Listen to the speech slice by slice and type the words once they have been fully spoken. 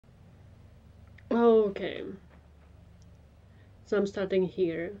Okay. So I'm starting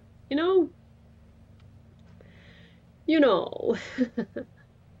here. You know, you know.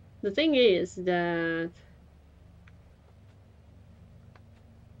 The thing is that...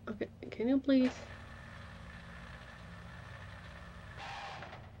 Okay, can you please...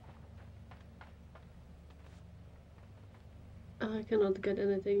 I cannot get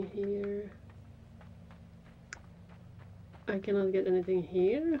anything here. I cannot get anything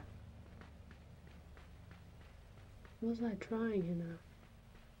here. What was I trying here now?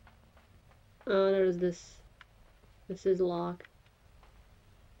 Oh, there's this. This is locked.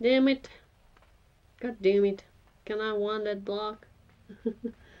 Damn it. God damn it. Can I want that block?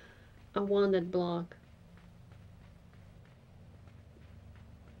 I want that block.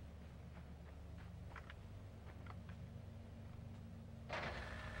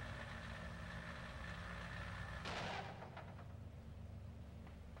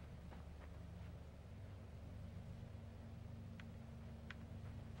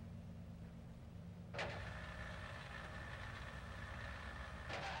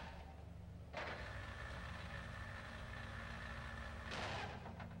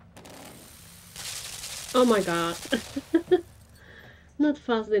 Oh my god. Not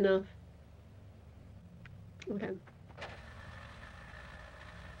fast enough. Okay.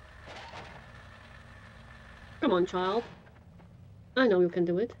 Come on, child. I know you can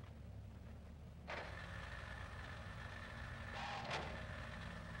do it.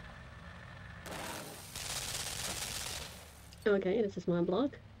 Okay, this is my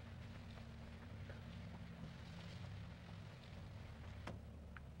block.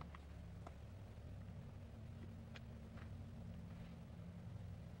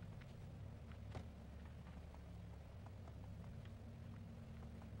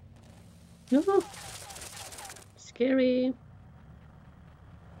 No! Scary.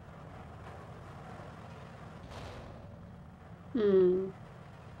 Hmm.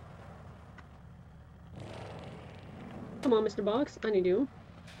 Come on, Mr. Box. I need you.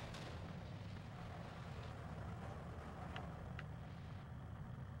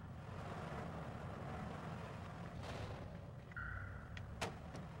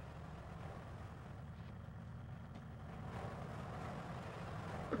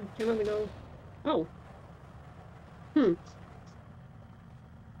 Okay, let me go. Oh. Hmm.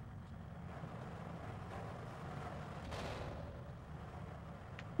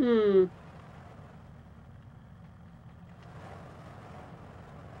 Hmm.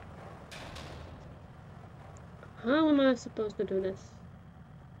 How am I supposed to do this?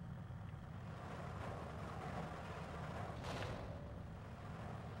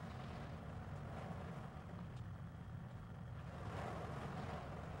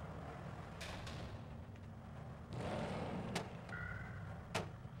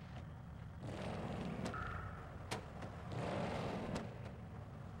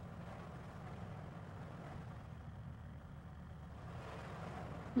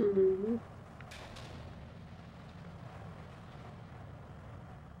 Hmm.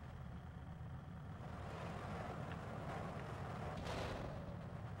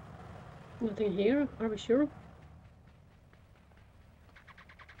 Nothing here? Are we sure?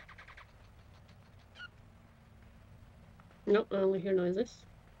 No, I only hear noises.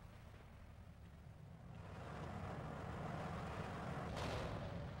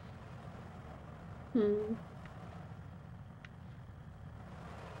 Hmm.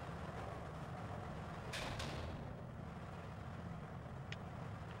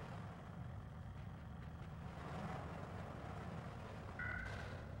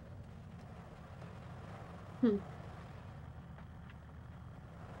 Hmm.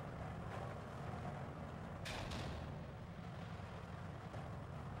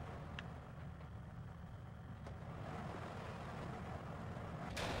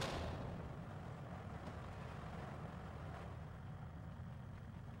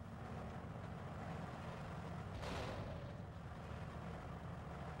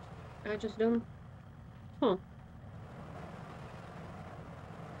 I just don't... Huh.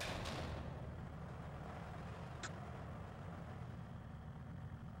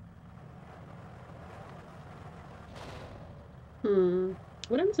 Hmm.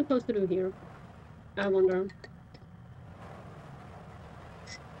 What am I supposed to do here? I wonder.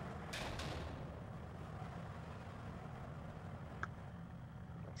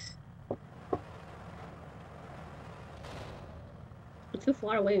 It's too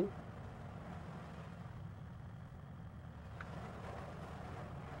far away.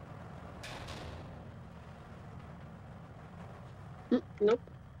 Nope.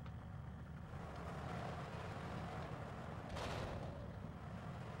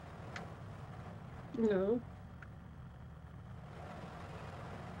 No.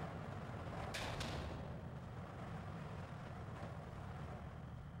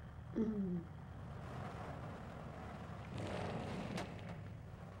 Mm.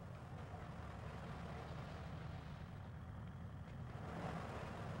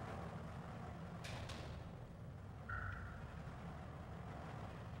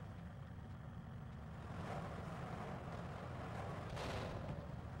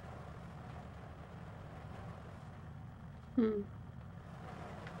 Hmm.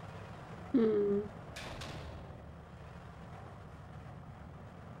 Hmm.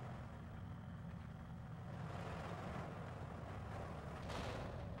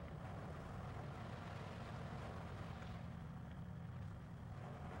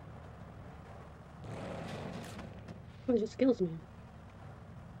 Oh, it just kills me.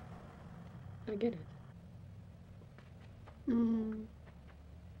 I get it. Mm.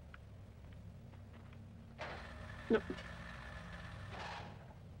 No.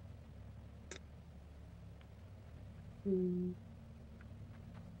 Hmm.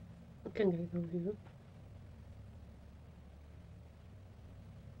 Can I go here?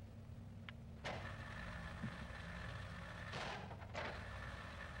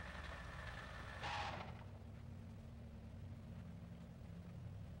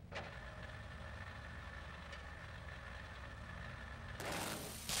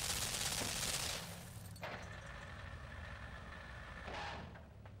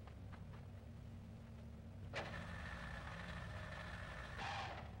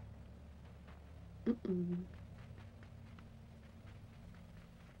 Mm-mm.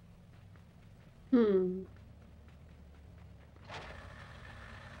 Hmm.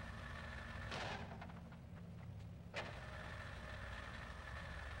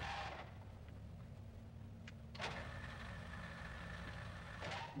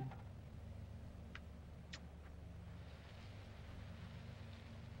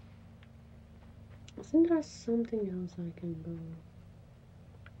 I think there's something else I can go.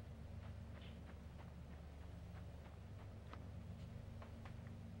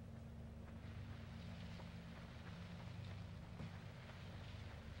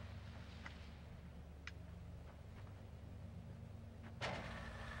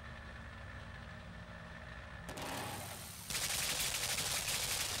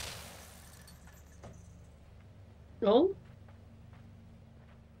 Oh?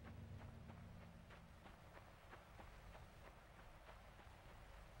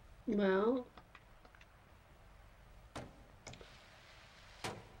 Well.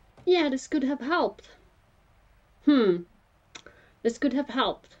 Yeah, this could have helped. This could have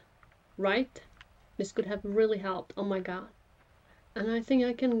helped, right? This could have really helped. Oh my god. And I think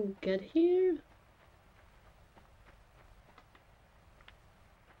I can get here?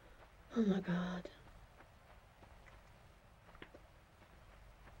 Oh my god.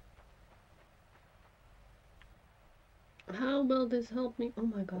 How will this help me? Oh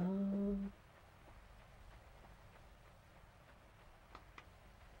my god.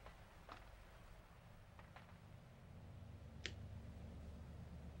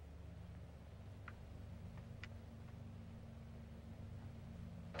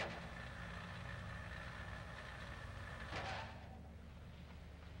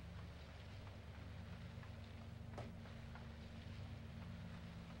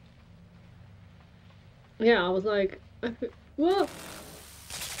 Yeah, I was like, whoa!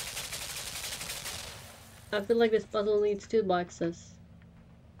 I feel like this puzzle needs 2 boxes.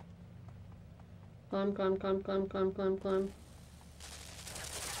 Climb, climb, climb, climb, climb, climb, climb.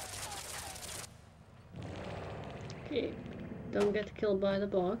 Okay, don't get killed by the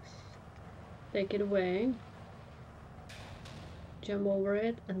box. Take it away. Jump over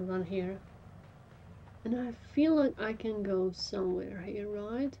it and run here. And I feel like I can go somewhere here,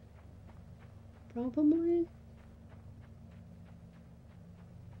 right? Probably.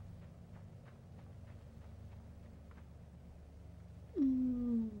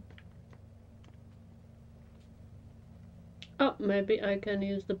 Mm. Oh, maybe I can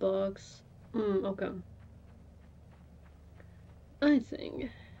use the box. Okay. I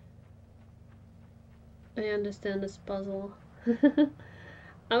think I understand this puzzle.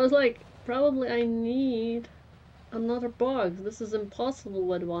 I was like, probably I need another box. This is impossible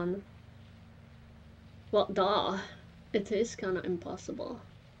with one. Well, duh. It is kind of impossible.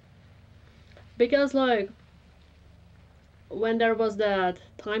 Because, like, when there was that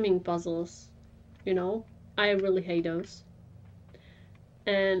timing puzzles, you know, I really hate those.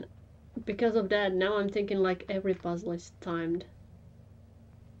 And because of that, now I'm thinking like every puzzle is timed.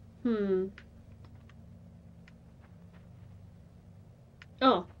 Hmm.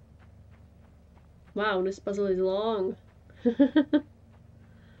 Oh. Wow, this puzzle is long.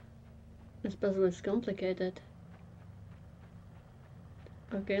 This puzzle is complicated.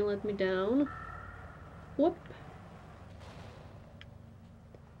 Okay, let me down. Whoop.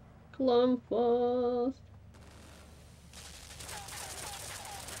 Climb fast.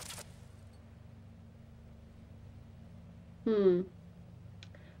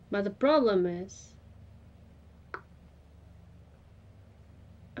 But the problem is,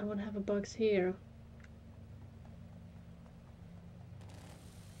 I won't have a box here.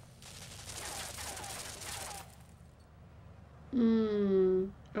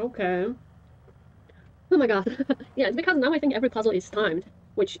 Okay. Oh my god. Yeah, it's because now I think every puzzle is timed,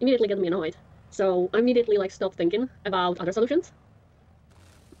 which immediately gets me annoyed. So I immediately like stop thinking about other solutions.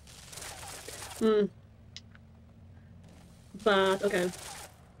 But okay.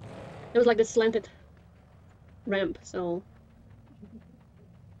 There was like this slanted ramp, so. Oh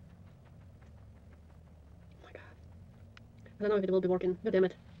my god. I don't know if it will be working. God damn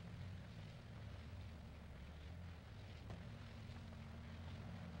it.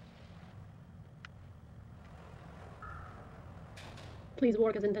 Please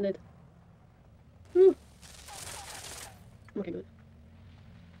work as intended. Okay, good.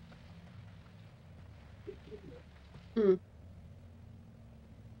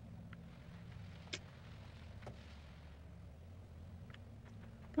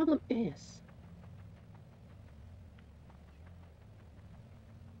 Problem is.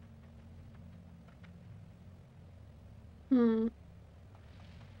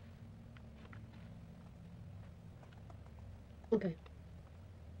 Okay.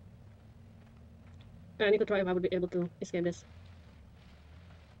 I need to try if I would be able to escape this.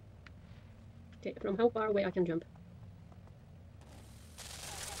 Okay, from how far away I can jump?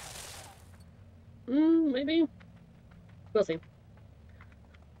 Maybe. We'll see.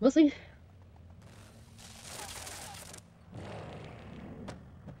 We'll see.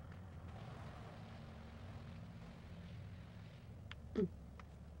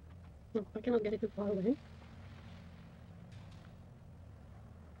 No, I cannot get it too far away.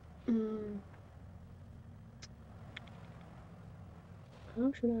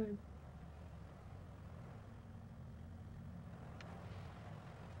 How should I?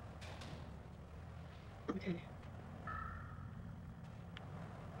 Okay.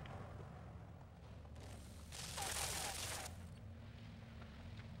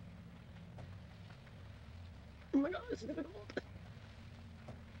 Oh my god, this is difficult.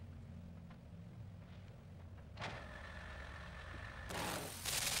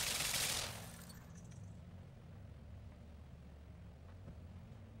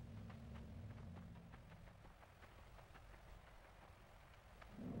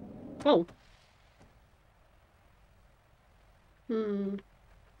 Oh.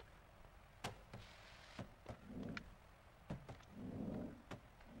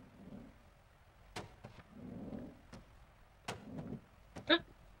 Ah.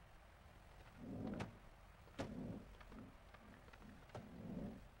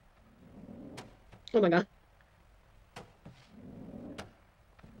 Oh my god.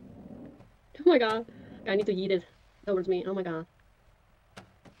 Oh my god. I need to yeet it towards me. Oh my god.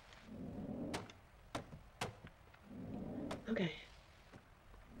 Okay.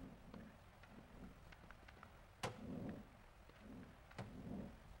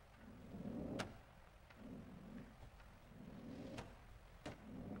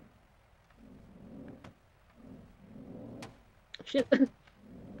 Shit.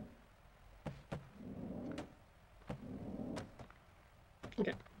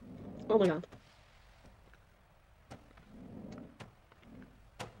 Okay. Oh my god.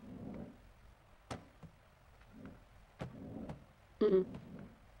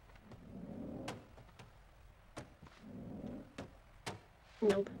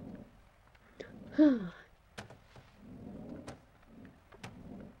 Nope.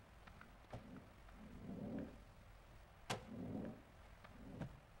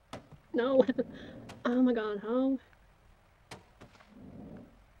 No. Oh my god, how?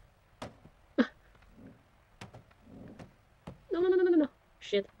 No, no, no, no, no, no.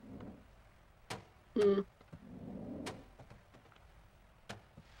 Shit.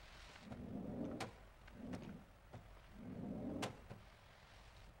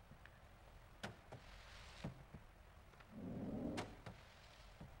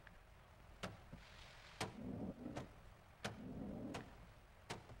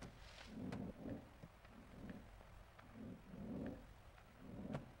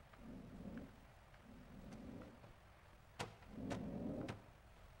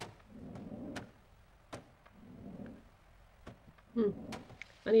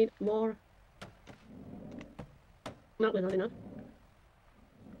 I need more No, that's not enough.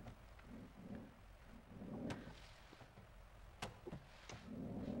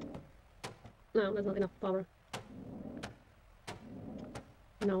 No, that's not enough power.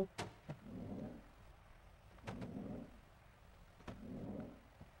 No.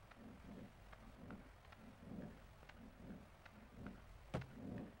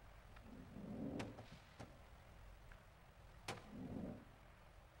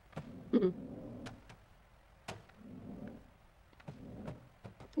 Mm-mm.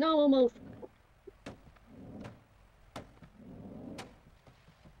 No, almost.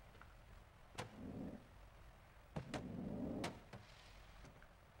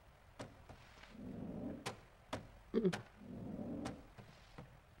 Mm-mm.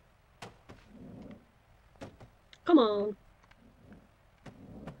 Come on.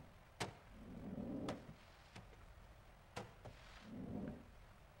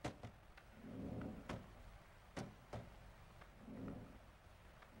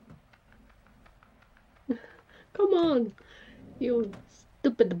 Come on, you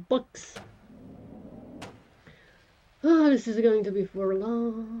stupid bugs. Oh, this is going to be for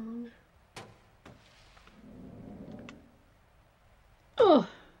long. Oh,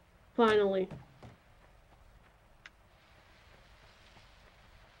 finally.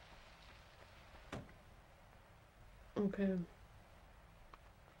 Okay.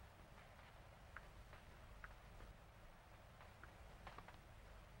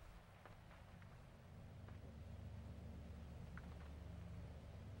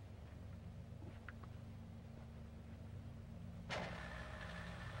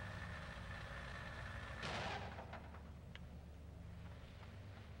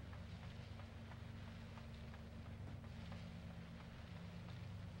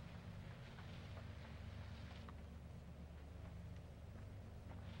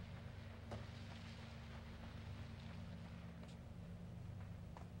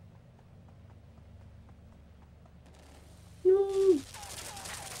 No.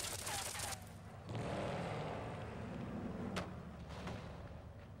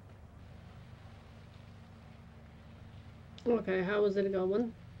 Okay, how is it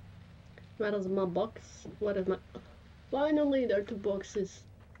going? Where is my box? What is my... Finally, there are 2 boxes.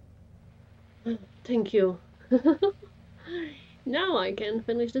 Thank you. Now I can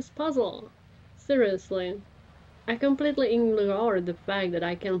finish this puzzle. Seriously. I completely ignored the fact that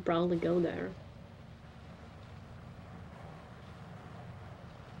I can probably go there.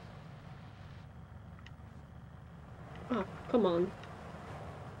 Oh, come on.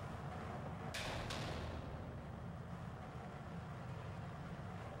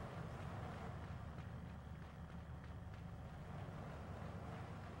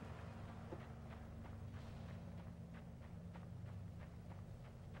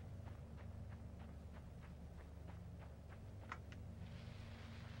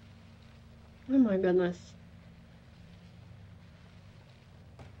 Oh my goodness.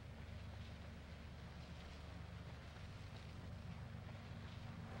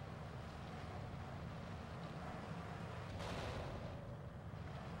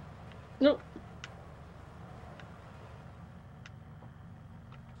 No.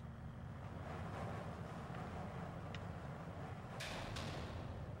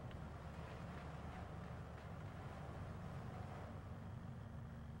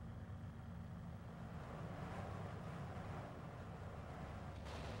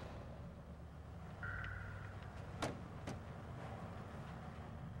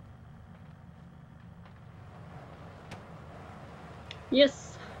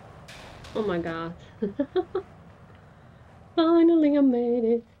 Yes. Oh my god. Finally I made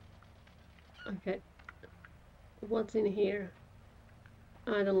it. Okay. What's in here?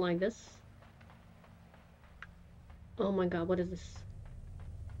 I don't like this. Oh my god, what is this?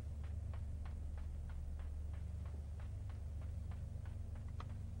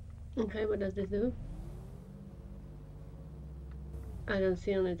 Okay, what does this do? I don't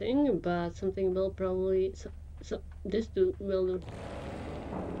see anything, but something will probably... So this will do.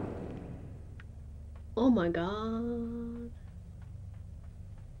 Oh my god.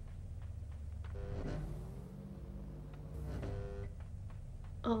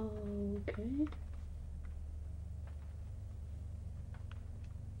 Okay.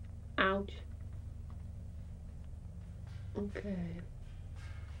 Ouch. Okay.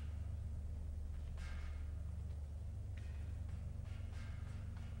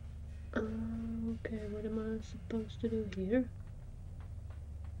 Okay, what am I supposed to do here?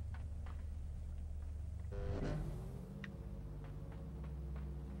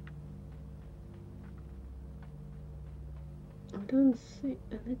 I don't see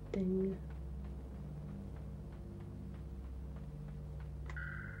anything.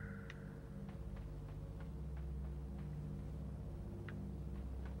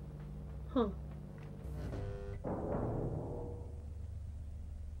 Huh.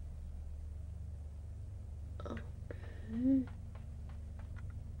 Okay.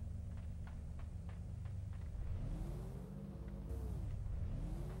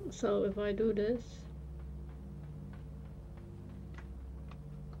 So if I do this,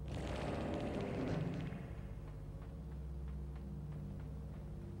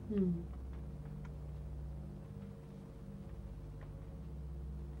 hmm.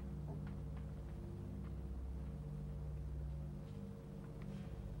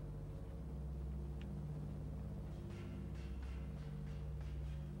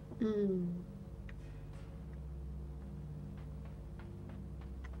 Hmm.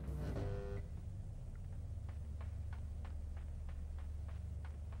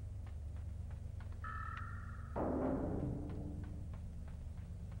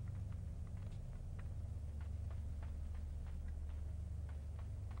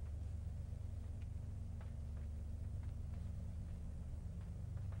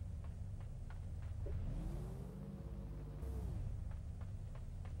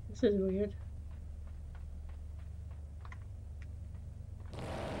 This is weird.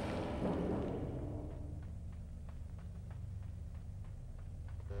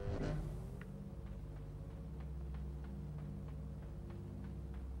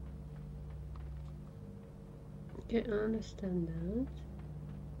 Okay, I understand that.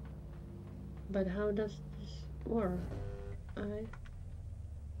 But how does this work? I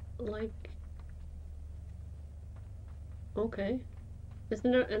like... Okay. Isn't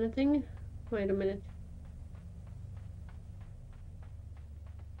there anything? Wait a minute.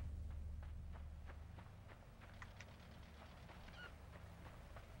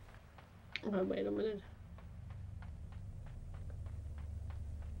 Oh, wait a minute.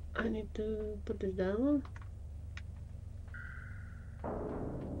 I need to put this down.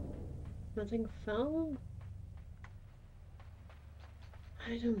 Nothing fell?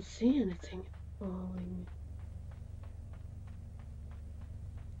 I don't see anything falling.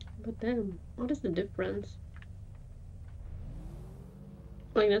 But damn, what is the difference?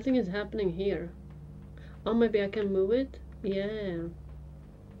 Like, nothing is happening here. Oh, maybe I can move it? Yeah.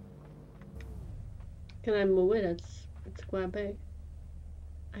 Can I move it? It's quite big.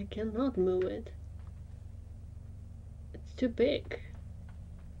 I cannot move it. It's too big.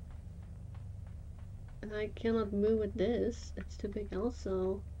 And I cannot move it this. It's too big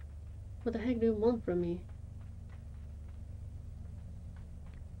also. What the heck do you want from me?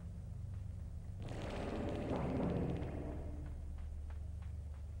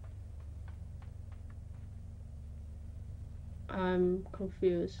 I'm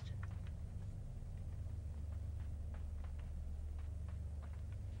confused.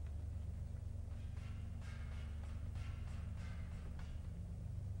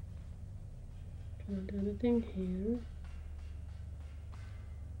 Can't do anything here.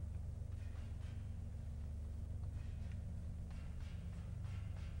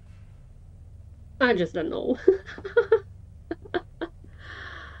 I just don't know.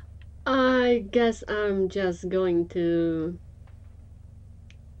 I guess I'm just going to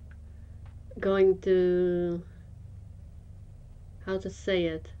how to say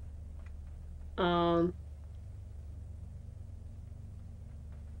it,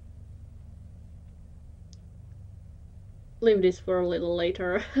 leave this for a little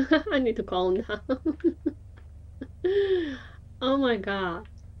later. I need to calm down. Oh my god.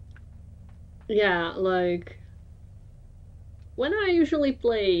 Yeah, like when I usually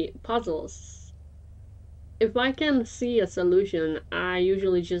play puzzles, if I can see a solution, I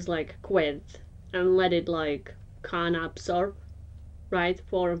usually just like quit and let it like kinda absorb, right,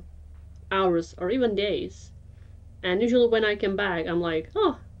 for hours or even days. And usually when I come back, I'm like,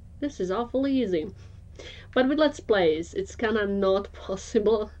 oh, this is awfully easy. But with Let's Plays, it's kinda not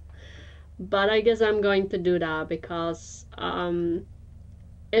possible. But I guess I'm going to do that because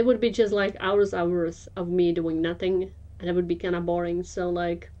it would be just like hours of me doing nothing, and it would be kinda boring. So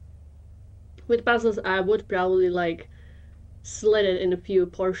like with puzzles, I would probably like slit it in a few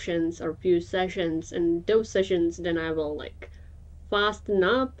portions or few sessions, and those sessions then I will like fasten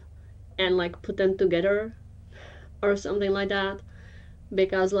up and like put them together or something like that,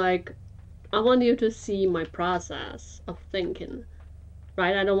 because like I want you to see my process of thinking,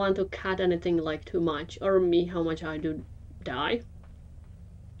 right? I don't want to cut anything like too much, or me how much I do die.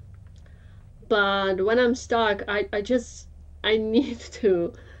 But when I'm stuck, I need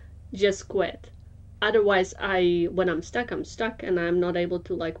to just quit. Otherwise, when I'm stuck and I'm not able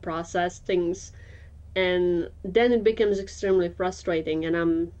to like process things, and then it becomes extremely frustrating and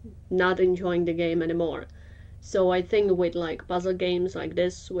I'm not enjoying the game anymore. So I think with like puzzle games like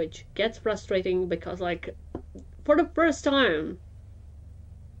this, which gets frustrating because like for the first time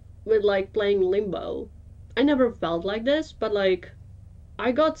with like playing Limbo, I never felt like this, but like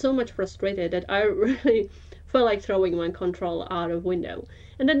I got so much frustrated that I really felt like throwing my control out of window.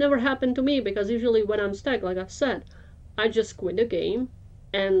 And that never happened to me because usually when I'm stuck, like I've said, I just quit the game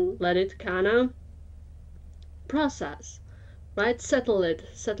and let it kinda process, right?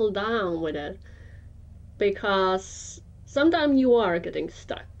 Settle down with it. Because sometimes you are getting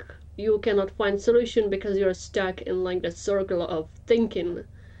stuck. You cannot find solution because you're stuck in like the circle of thinking.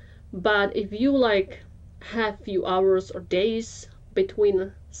 But if you like have few hours or days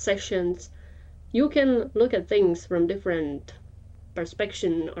between sessions, you can look at things from different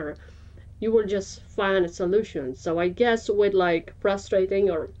perspective, or you will just find a solution. So I guess with like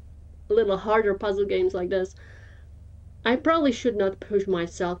frustrating or a little harder puzzle games like this, I probably should not push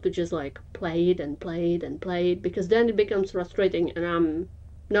myself to just like play it and play it and play it, because then it becomes frustrating and I'm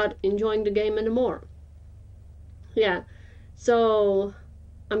not enjoying the game anymore. Yeah, so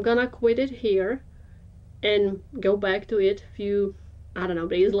I'm gonna quit it here and go back to it a few, I don't know,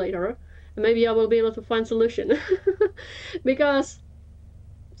 days later, and maybe I will be able to find solution. Because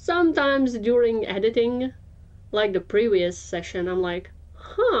sometimes during editing, like the previous session, I'm like,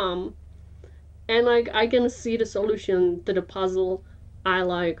 and like I can see the solution to the puzzle I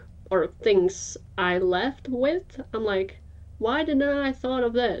like, or things I left with. I'm like, why didn't I thought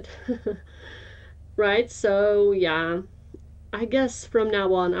of that? Right? So yeah, I guess from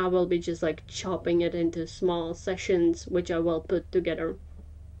now on I will be just like chopping it into small sessions which I will put together.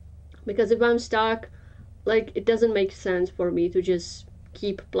 Because if I'm stuck, like it doesn't make sense for me to just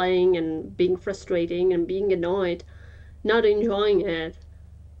keep playing and being frustrating and being annoyed, not enjoying it.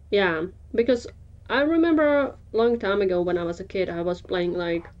 Yeah, because I remember a long time ago when I was a kid, I was playing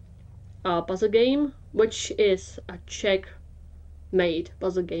like a puzzle game, which is a checkmate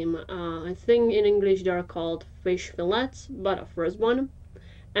puzzle game. I think in English they're called fish fillets, but a first one.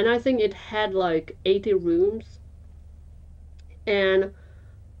 And I think it had like 80 rooms. And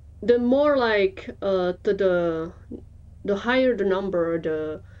the more like the higher the number,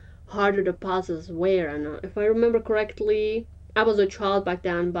 the harder the puzzles were. And if I remember correctly, I was a child back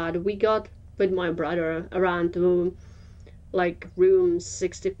then, but we got with my brother around to like room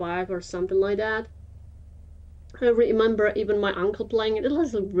 65 or something like that. I remember even my uncle playing it. It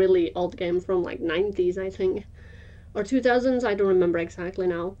was a really old game from like 90s, I think, or 2000s. I don't remember exactly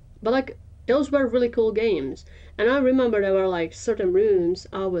now. But like those were really cool games. And I remember there were like certain rooms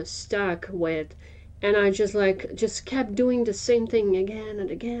I was stuck with, and I just kept doing the same thing again and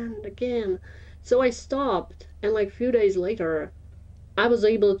again and again. So I stopped, and like a few days later, I was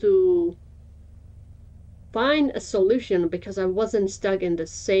able to find a solution because I wasn't stuck in the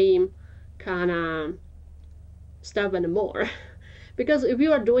same kind of stuff anymore. Because if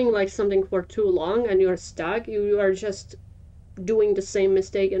you are doing like something for too long and you're stuck, you are just doing the same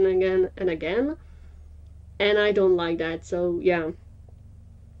mistake and again and again. And I don't like that. So yeah,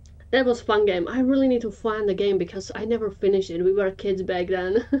 that was a fun game. I really need to find the game because I never finished it. We were kids back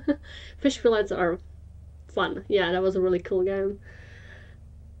then. Fish fillets are fun. Yeah, that was a really cool game.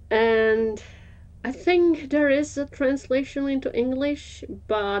 And I think there is a translation into English,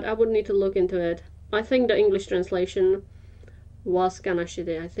 but I would need to look into it. I think the English translation was kinda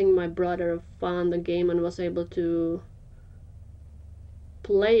shitty. I think my brother found the game and was able to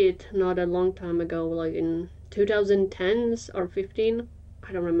play it not a long time ago, like in 2010s or 15.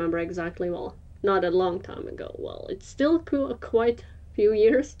 I don't remember exactly. Well, not a long time ago. Well, it's still quite a few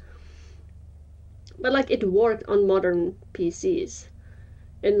years. But like it worked on modern PCs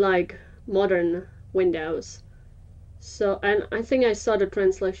in like modern Windows. So, and I think I saw the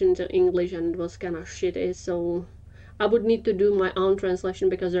translation to English and it was kind of shitty, so I would need to do my own translation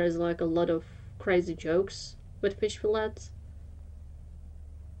because there is like a lot of crazy jokes with fish fillets.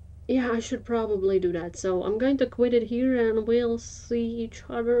 Yeah, I should probably do that. So I'm going to quit it here and we'll see each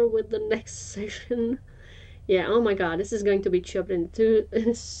other with the next session. Yeah, oh my god, this is going to be chopped into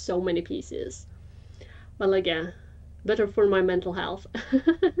so many pieces. But like, yeah, better for my mental health.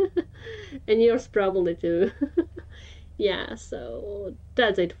 And yours probably too. Yeah, so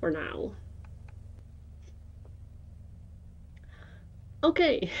that's it for now.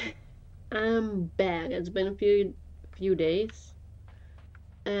 Okay, I'm back. It's been a few days,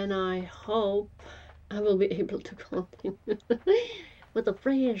 and I hope I will be able to continue with a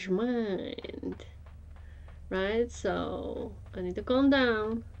fresh mind. Right? So I need to calm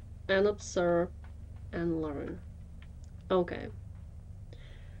down and observe and learn. Okay.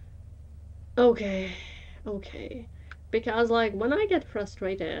 Okay. Okay. Because like when I get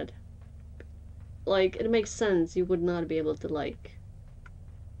frustrated, like, it makes sense you would not be able to, like,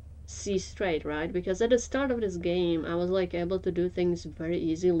 see straight, right? Because at the start of this game, I was, like, able to do things very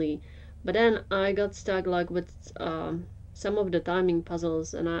easily. But then I got stuck, like, with some of the timing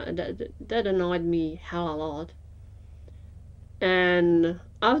puzzles, and that annoyed me hell a lot. And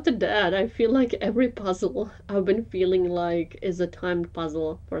after that, I feel like every puzzle I've been feeling like is a timed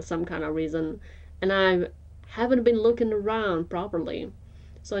puzzle for some kind of reason. And I haven't been looking around properly.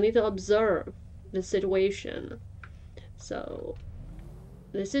 So I need to observe the situation. So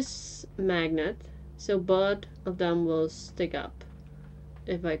this is magnet. So both of them will stick up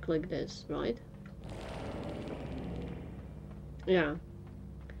if I click this, right? Yeah.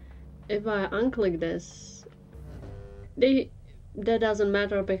 If I unclick this, that doesn't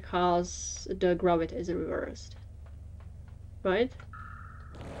matter because the gravity is reversed, right?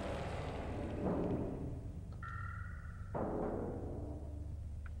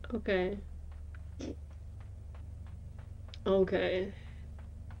 Okay. Okay.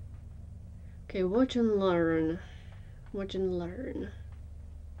 Okay, watch and learn. Watch and learn.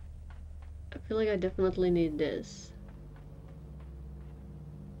 I feel like I definitely need this.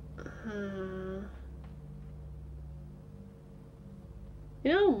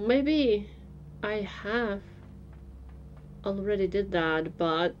 You know, maybe I have already did that,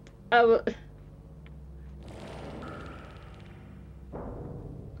 but I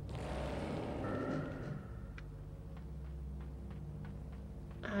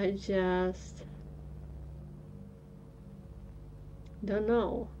just don't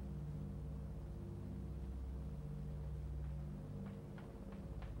know.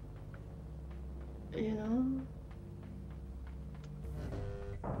 You know?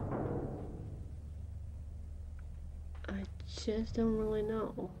 I just don't really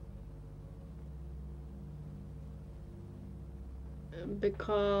know.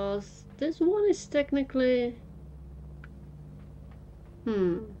 Because this one is technically...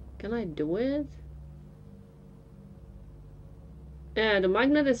 can I do it? Yeah, the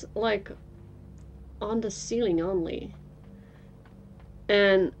magnet is like on the ceiling only.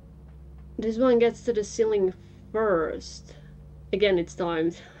 And this one gets to the ceiling first. Again, it's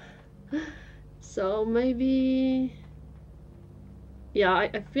timed. So maybe... Yeah,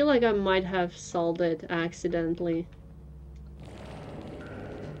 I feel like I might have solved it accidentally.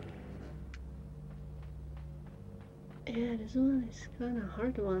 Yeah, this one is kind of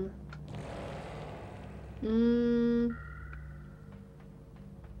hard one.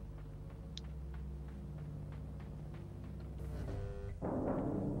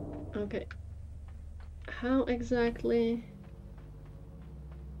 Okay. How exactly?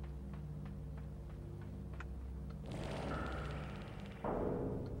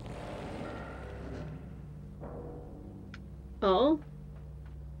 Oh?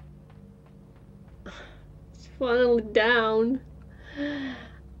 It's finally down.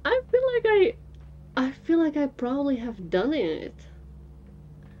 I feel like I probably have done it.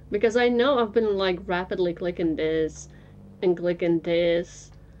 Because I know I've been like rapidly clicking this and clicking this.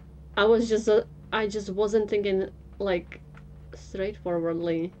 I just wasn't thinking like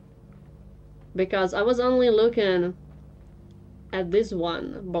straightforwardly. Because I was only looking at this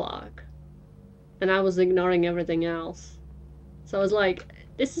one block. And I was ignoring everything else. So I was like,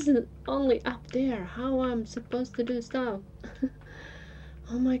 this isn't only up there. How I'm supposed to do stuff?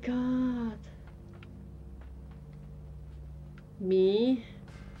 Oh my god. Me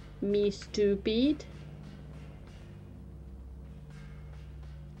stupid.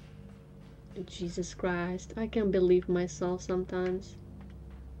 Jesus Christ, I can't believe myself sometimes.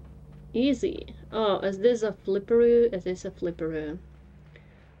 Easy. Oh, is this a flipperoo? It is a flipperoo.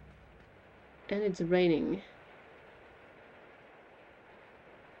 And it's raining.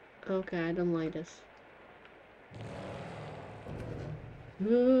 Okay, I don't like this.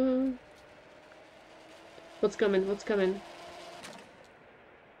 What's coming? What's coming?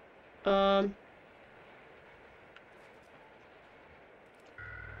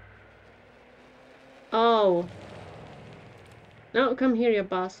 Oh. No, come here, you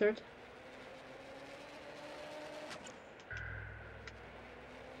bastard.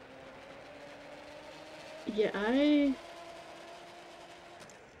 Yeah, I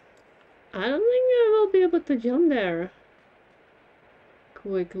don't think I will be able to jump there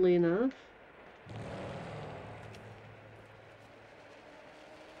quickly enough.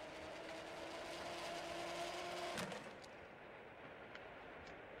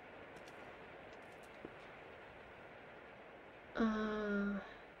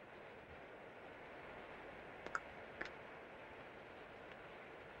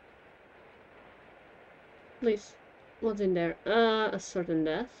 Please, what's in there? A certain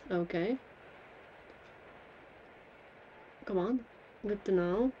death. Okay. Come on. Good to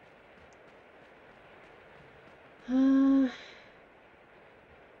know.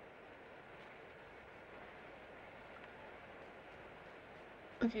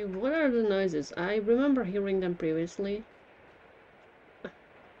 Okay, what are the noises? I remember hearing them previously.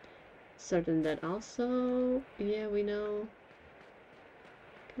 Certain that also. Yeah, we know.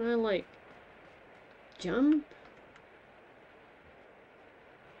 Can I, like, jump?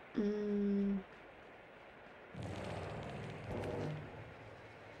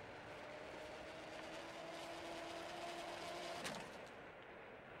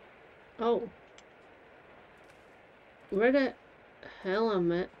 Oh. Where the hell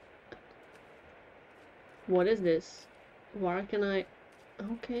am I? What is this? Where can I...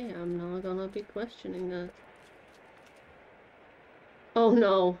 Okay, I'm not gonna be questioning that. Oh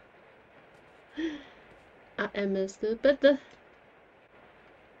no. I am stupid.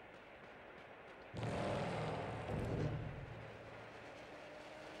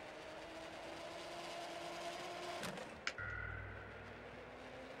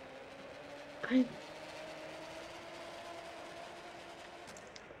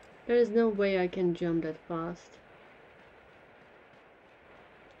 There is no way I can jump that fast.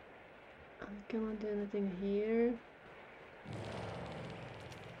 I cannot do anything here.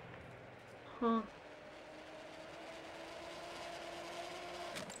 Huh.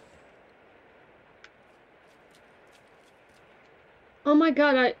 Oh my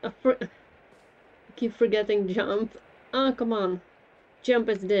god, I keep forgetting jump. Oh, come on. Jump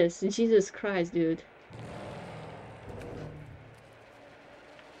is this. Jesus Christ, dude.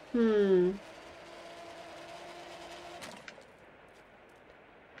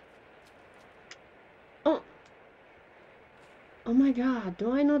 Oh. Oh my god,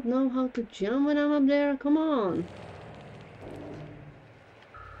 do I not know how to jump when I'm up there? Come on.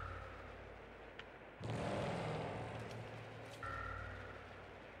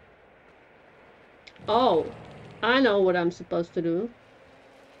 Oh, I know what I'm supposed to do.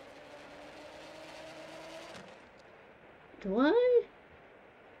 Do I?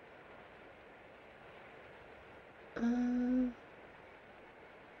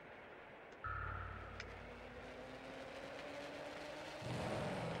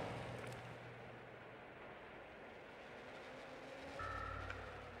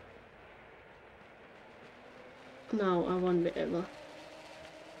 No, I won't be able.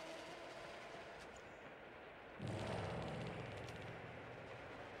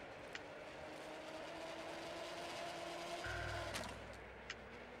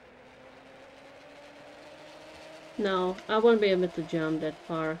 No, I won't be able to jump that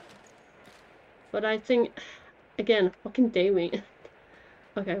far. But I think, again, fucking Davey.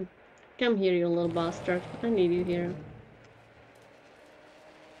 Okay, come here, you little bastard. I need you here.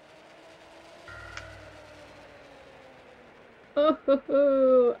 Oh, ho,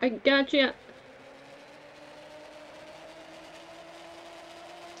 ho. I gotcha.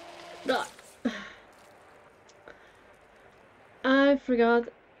 I forgot.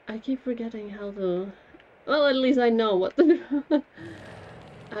 I keep forgetting how to. Well, at least I know what to do.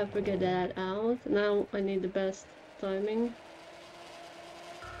 I figured that out. Now I need the best timing.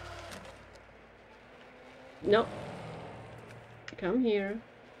 Nope. Come here.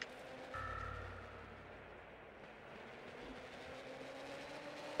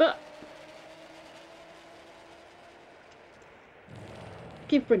 But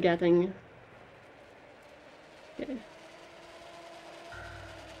keep forgetting. Okay.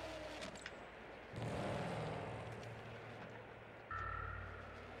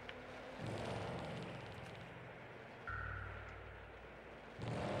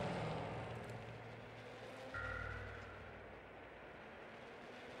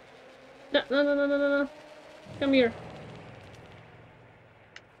 No. Come here.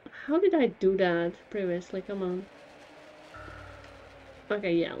 How did I do that previously? Come on.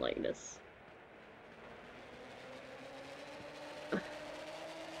 Okay, yeah, like this.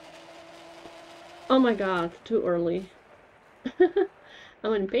 Oh my god, too early.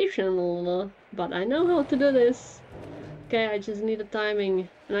 I'm impatient a little, but I know how to do this. Okay, I just need the timing,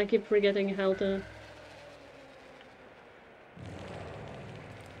 and I keep forgetting how to.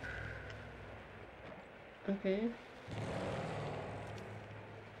 Okay.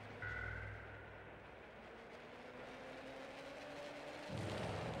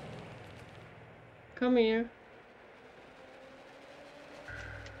 Come here.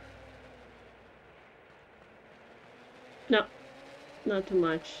 No, not too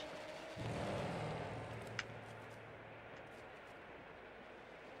much.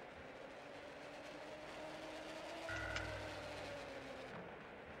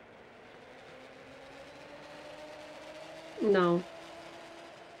 No.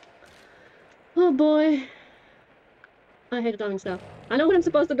 Oh boy. I hate timing stuff. I know what I'm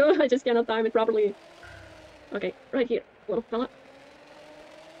supposed to do, I just cannot time it properly. Okay, right here, little fella.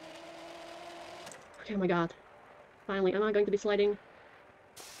 Okay, oh my god. Finally, am I going to be sliding?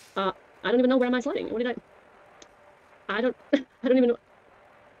 I don't even know where am I sliding. What did I don't... I don't even know...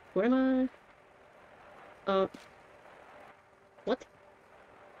 Where am I? What?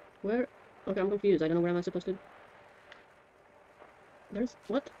 Where? Okay, I'm confused. I don't know where am I supposed to... There's...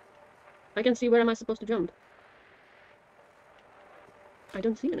 What? I can see where am I supposed to jump. I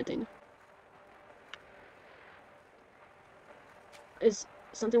don't see anything. Is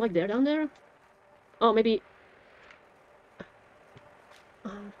something like there down there? Oh, maybe...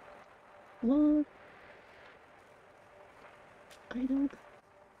 What? I don't...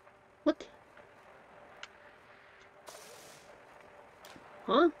 What?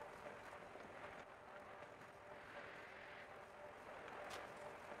 Huh?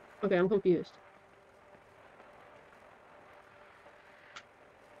 Okay, I'm confused.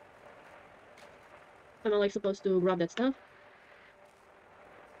 Am I like supposed to grab that stuff?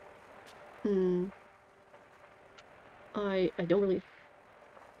 I don't really...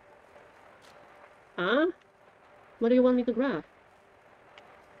 Huh? What do you want me to grab?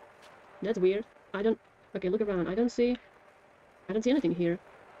 That's weird. I don't... Okay, look around. I don't see anything here.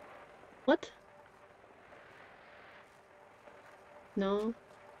 What? No.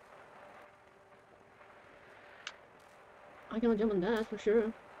 I cannot jump on that for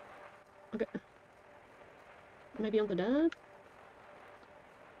sure. Okay. Maybe onto that?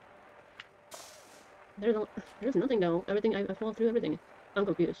 There's nothing though. Everything, I fall through everything. I'm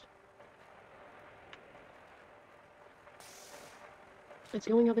confused. It's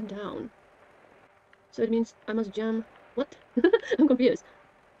going up and down. So it means I must jump. What? I'm confused.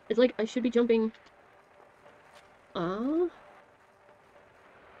 It's like I should be jumping. What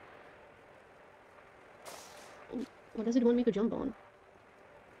does it want me to jump on?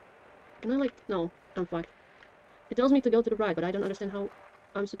 Can I like... No, I'm fucked. It tells me to go to the right, but I don't understand how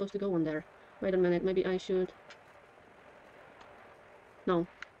I'm supposed to go on there. Wait a minute, maybe I should... No.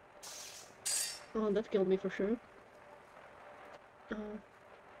 Oh, that killed me for sure. I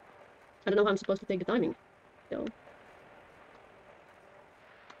don't know how I'm supposed to take the timing, though.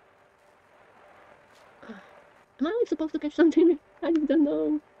 Am I like supposed to catch something? I don't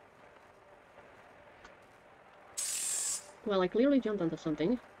know. Well, I clearly jumped onto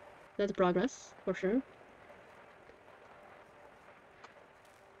something. That's progress, for sure.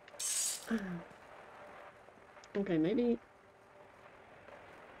 Okay, maybe...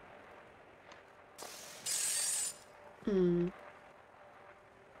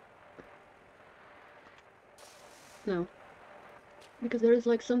 No. Because there is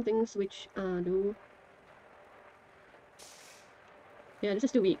like some things which do... Yeah, this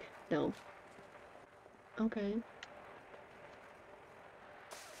is too weak, though. Okay.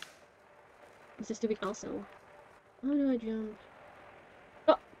 This is too weak also. How do I jump?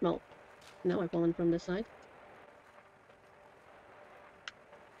 Oh, well. Now I've fallen from this side.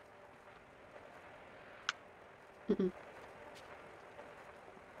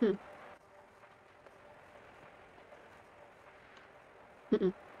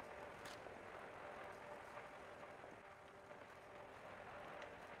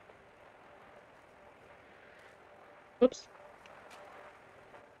 Oops.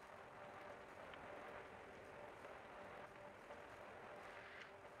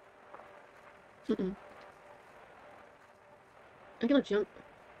 I cannot jump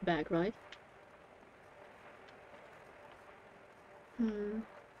back, right?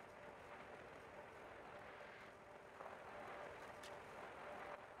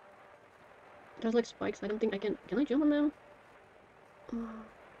 There's like spikes. I don't think I can... Can I jump on them? I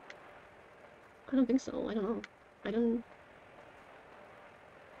don't think so. I don't know. I don't...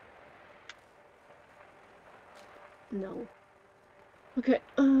 No. Okay,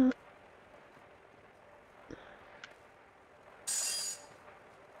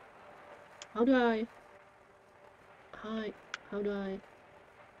 how do I... Hi... How do I...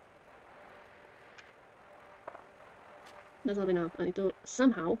 That's not enough. I need to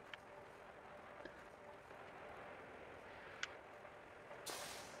somehow...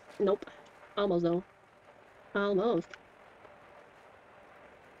 Nope. Almost though. Almost.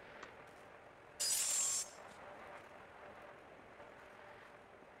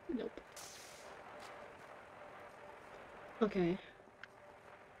 Nope. Okay.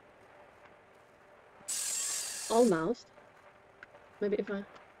 Almost. Maybe if I...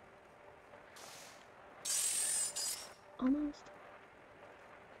 Almost.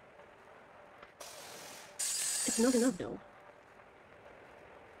 It's not enough though.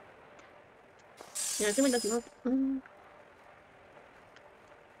 Yeah, I feel like that's not...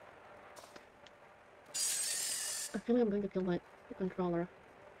 I feel like I'm going to kill my controller.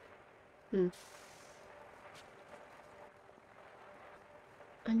 I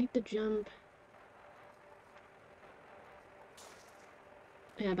need to jump.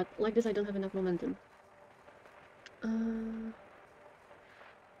 Yeah, but like this I don't have enough momentum.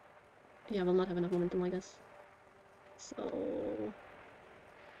 Yeah, I will not have enough momentum like this. So...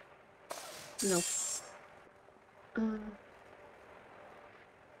 no.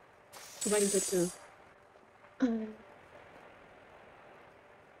 Why is it too?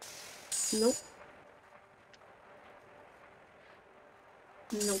 Nope.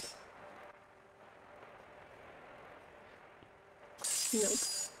 Nope. Nope.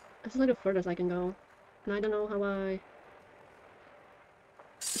 This is like the furthest I can go. And I don't know how I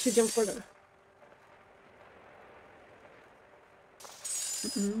should jump further.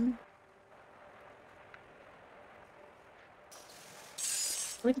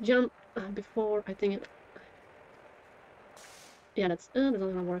 I need to jump before I think it... yeah, that's not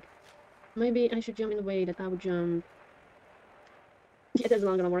gonna work. Maybe I should jump in a way that I would jump... yeah, that's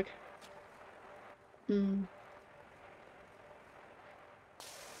not gonna work.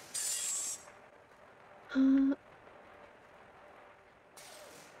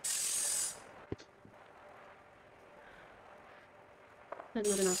 That's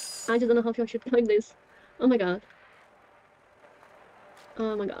not enough. I just don't know how I should climb this. Oh my god.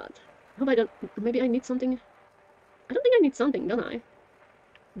 Oh my god. Hope I don't... maybe I need something... I don't think I need something, don't I?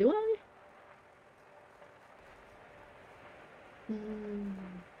 Do I?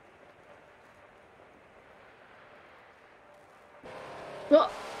 Oh!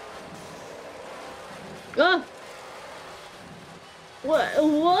 Ah!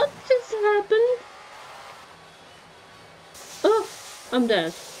 What just happened? Oh! I'm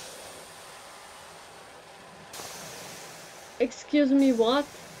dead. Excuse me, what?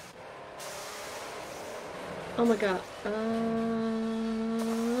 Oh my god.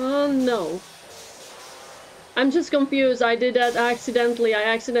 No. I'm just confused. I did that accidentally. I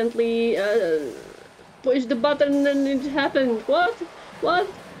accidentally pushed the button and it happened. What? What?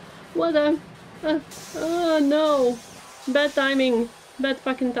 What? Oh no. Bad timing. Bad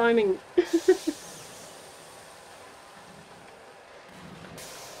fucking timing.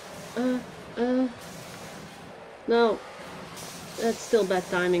 No. That's still bad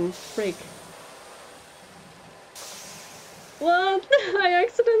timing. Freak. What? I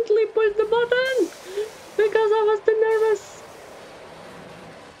accidentally pushed the button because I was too nervous.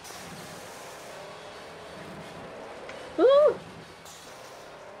 Oh!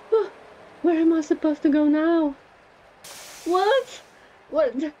 Where am I supposed to go now? What?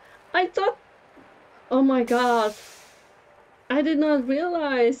 What? I thought... oh my god. I did not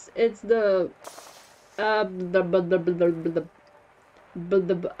realize it's the... how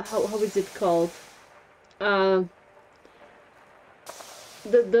is it called?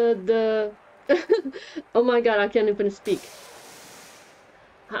 Oh my god, I can't even speak.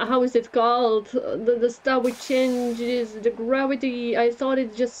 How is it called? The stuff which changes the gravity. I thought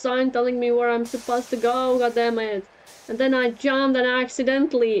it's just sign telling me where I'm supposed to go, god damn it. And then I jumped and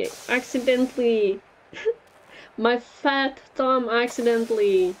accidentally, my fat thumb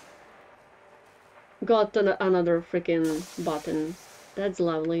accidentally got another freaking button. That's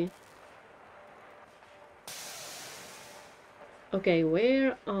lovely. Okay,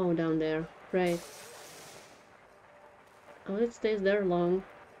 where? Oh, down there. Right. Oh, it stays there long.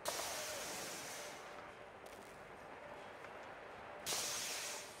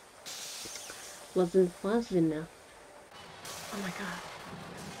 Wasn't fast enough. Oh my god.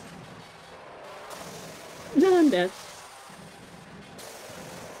 No, I'm dead.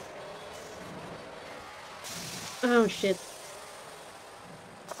 Oh shit.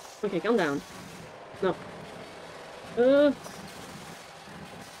 Okay, calm down. No.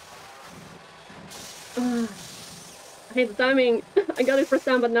 I hate the timing. I got it first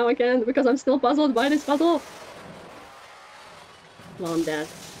time, but now I can't because I'm still puzzled by this puzzle. Well, I'm dead.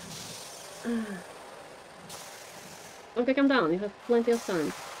 Okay, calm down. You have plenty of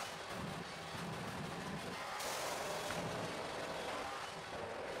time.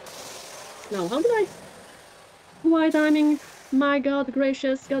 Now, how did I... why timing? My god,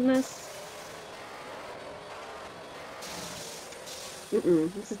 gracious goodness.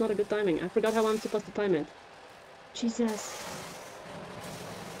 This is not a good timing. I forgot how I'm supposed to time it. Jesus.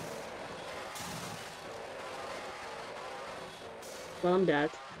 Well, I'm dead.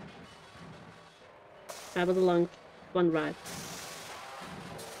 I was a long one ride.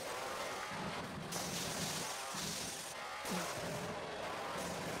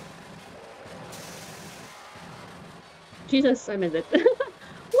 Jesus, I missed it.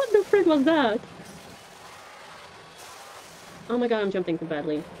 What the frick was that? Oh my god, I'm jumping too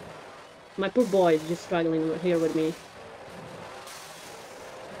badly. My poor boy is just struggling here with me.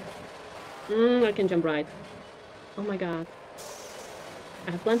 I can jump right. Oh my god.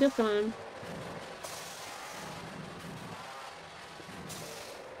 I have plenty of time.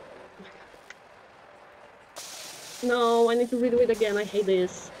 No, I need to redo it again. I hate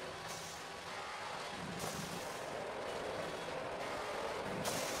this.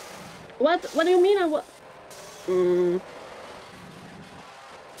 What? What do you mean I wa- Oh!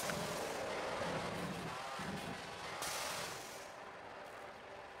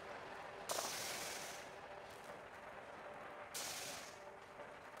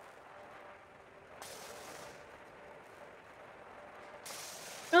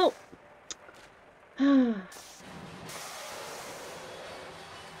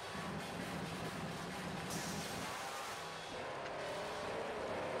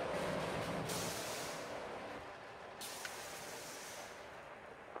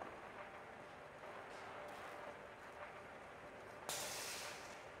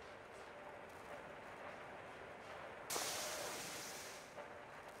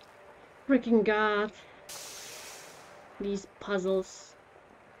 Freaking god. These puzzles.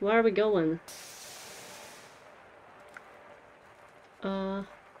 Where are we going? Ow!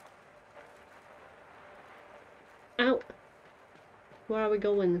 Where are we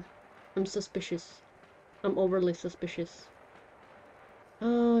going? I'm suspicious. I'm overly suspicious.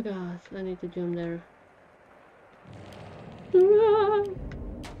 Oh god, I need to jump there.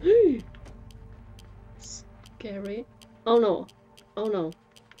 Scary. Oh no. Oh no.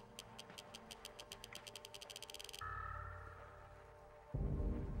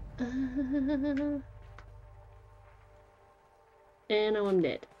 And now I'm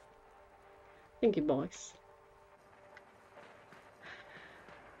dead. Thank you, boys.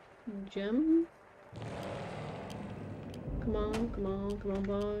 Jump. Come on, come on, come on,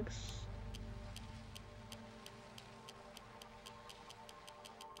 bugs.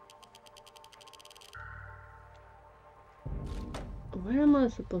 Where am I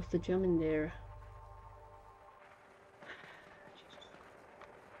supposed to jump in there?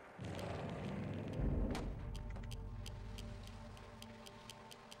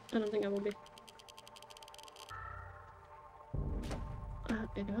 I don't think I will be.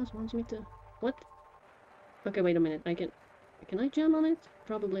 It does wants me to. What? Okay, wait a minute. Can I jump on it?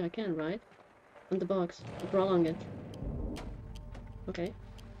 Probably I can, right? On the box. Prolong it. Okay.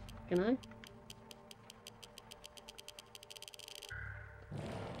 Can I?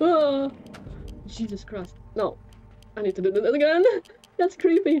 Oh! Jesus Christ. No. I need to do that again. That's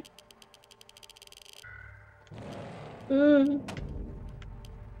creepy.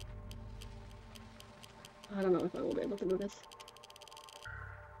 I don't know if I will be able to do this.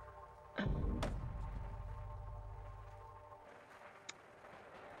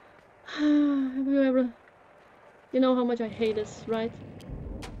 Have you ever... You know how much I hate this, right?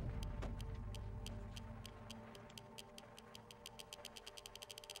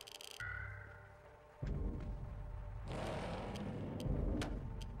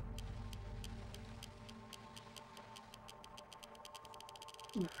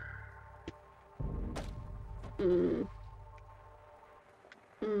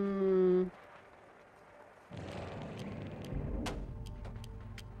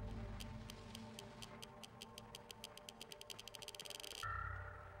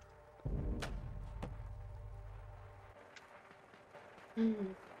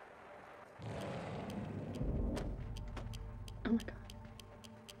 Oh my god.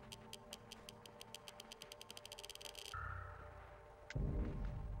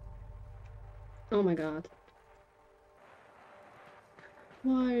 Oh my god.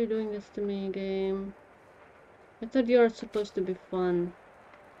 Why are you doing this to me, game? I thought you were supposed to be fun.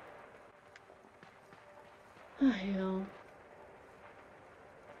 Ah, hell.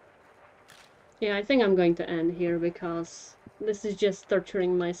 Yeah, I think I'm going to end here because this is just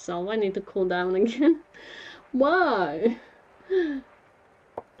torturing myself. I need to cool down again. Why?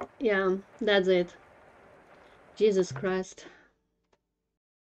 Yeah, that's it. Jesus Christ.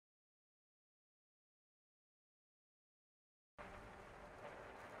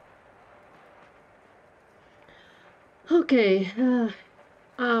 Okay,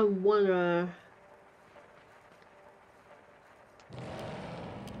 I wonder...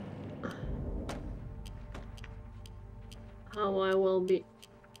 how I will be...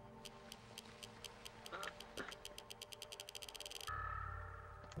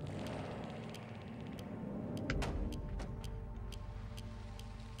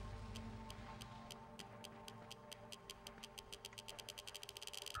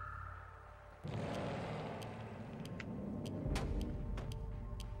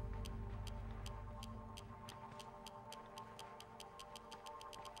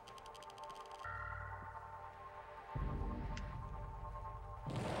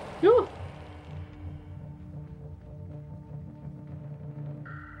 No!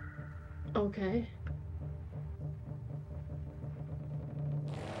 Okay.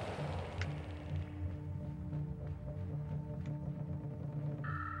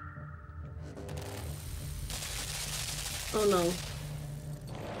 Oh no.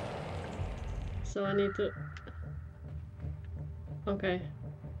 So I need to... Okay.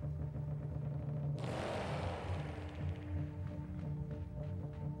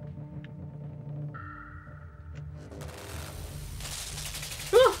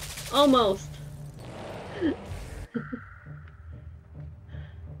 Oh! Almost.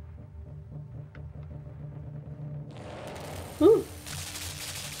 Ooh.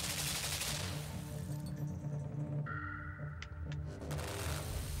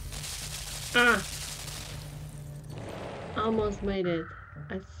 Ah! Almost made it.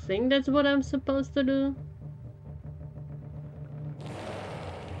 I think that's what I'm supposed to do.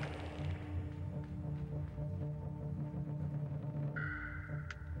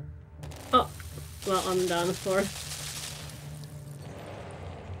 Oh! Well, I'm done for.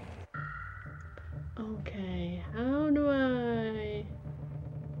 Okay, how do I...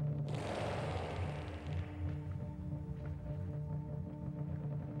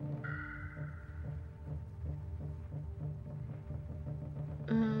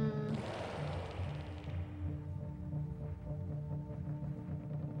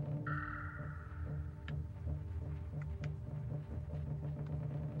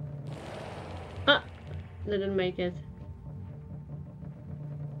 Ah! Didn't make it.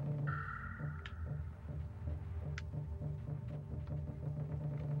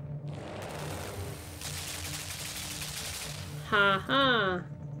 Ha ha!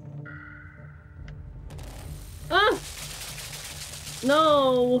 Ah!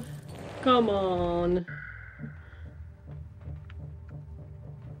 No! Come on.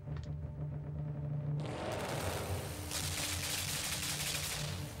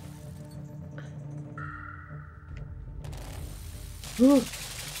 Ooh.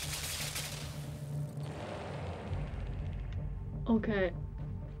 Okay.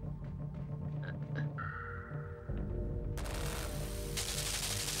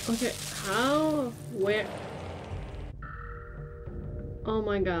 Okay, how? Where? Oh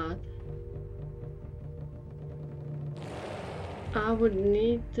my god. I would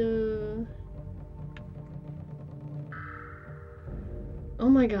need to... Oh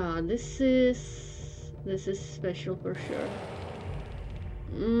my god, this is special for sure.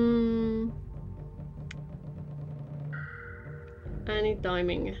 I need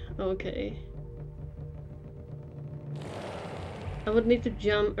timing. Okay. I would need to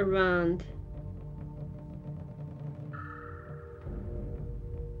jump around.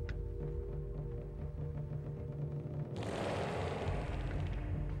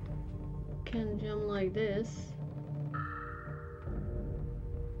 Can jump like this.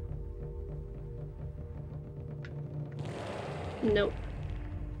 Nope.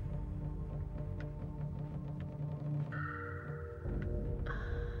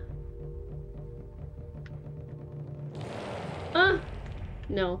 Ah!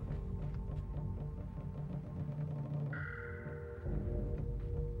 No.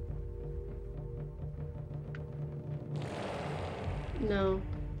 No.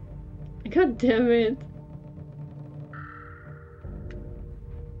 God damn it.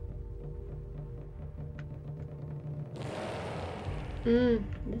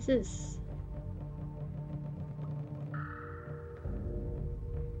 This is...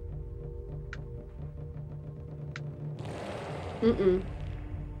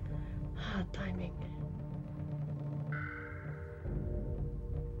 Ah, timing.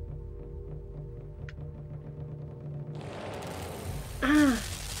 Ah!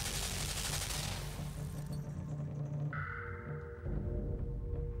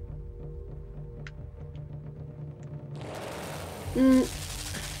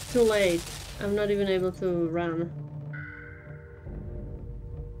 Too late. I'm not even able to run.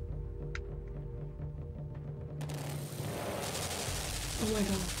 Oh my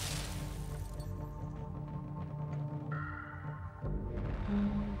god.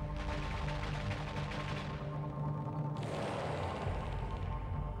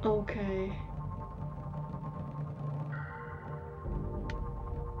 Okay.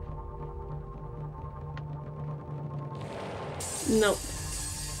 No.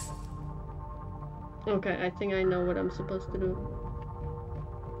 Okay, I think I know what I'm supposed to do.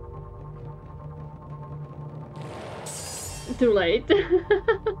 Too late.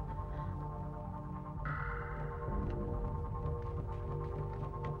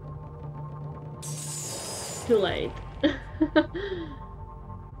 Too late.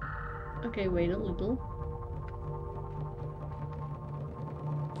 Okay, wait a little.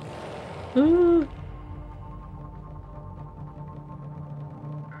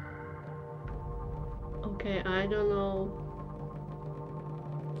 Okay, I don't know.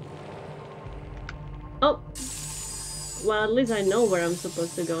 Oh! Well, at least I know where I'm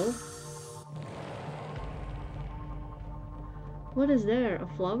supposed to go. What is there? A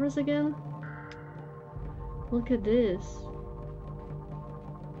flowers again? Look at this.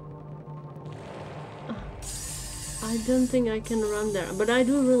 I don't think I can run there, but I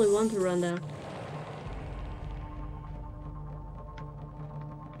do really want to run there.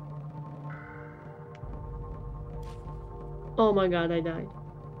 Oh my god, I died.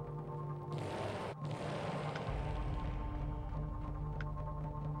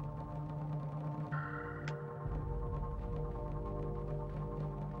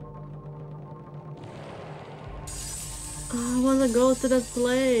 I wanna go to that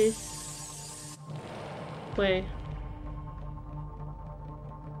place. Wait.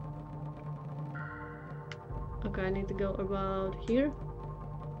 Okay, I need to go about here.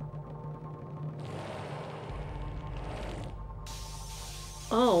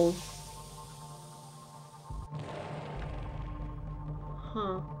 Oh.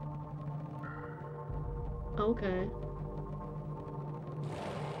 Huh. Okay.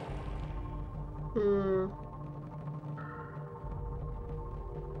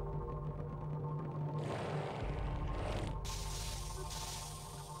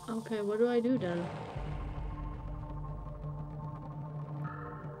 Okay, what do I do then?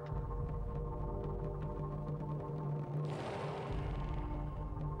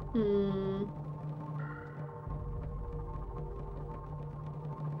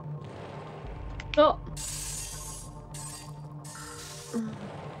 Oh!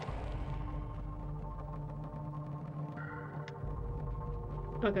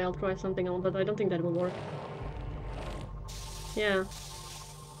 Okay, I'll try something else, but I don't think that will work. Yeah.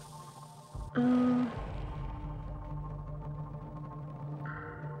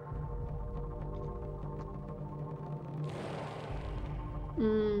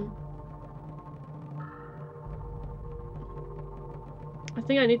 I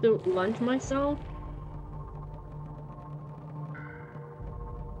think I need to launch myself.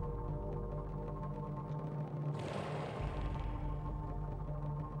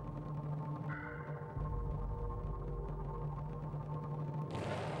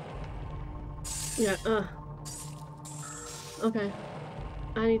 Yeah, okay.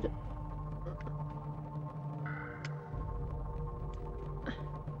 I need to...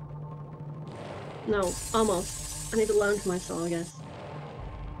 No, almost. I need to launch myself, I guess.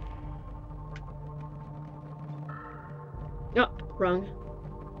 Oh, wrong.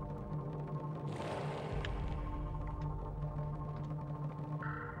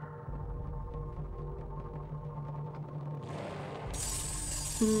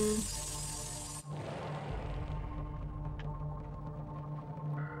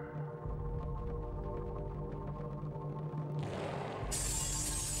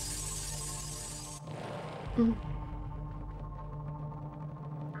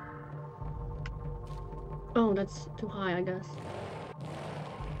 Oh, that's too high, I guess.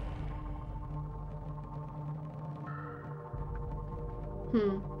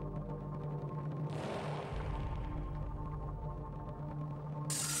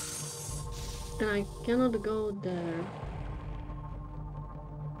 And I cannot go there.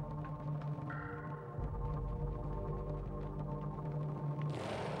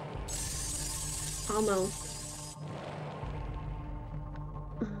 Almost.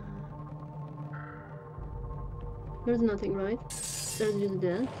 There's nothing, right? There's just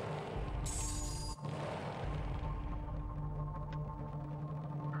that.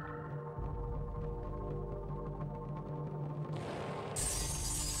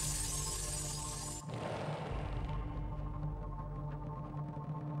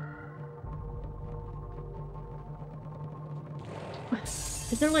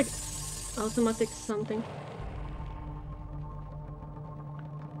 Is there like automatic something?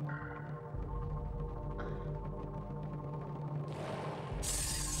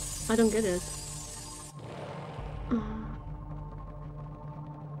 I don't get it.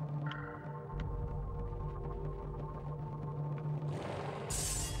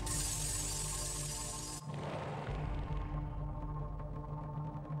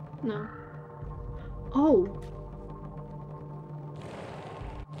 No. Oh!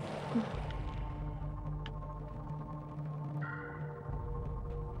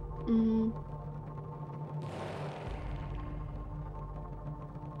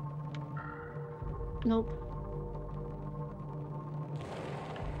 Nope.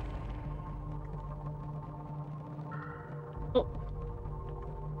 Oh.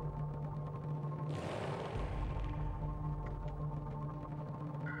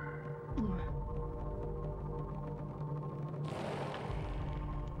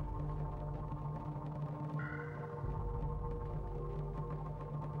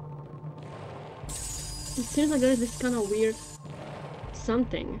 It seems like there's this kind of weird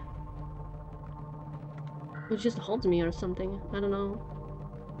something. It just holds me or something. I don't know.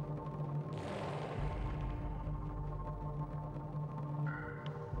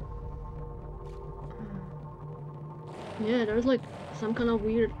 Yeah, there's like some kind of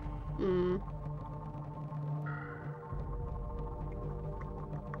weird.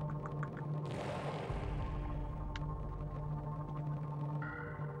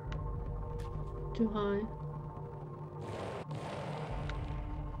 Too high.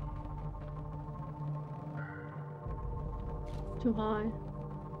 Too high.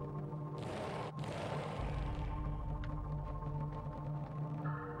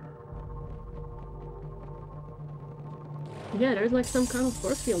 Yeah, there's like some kind of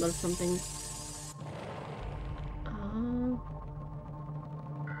force field or something.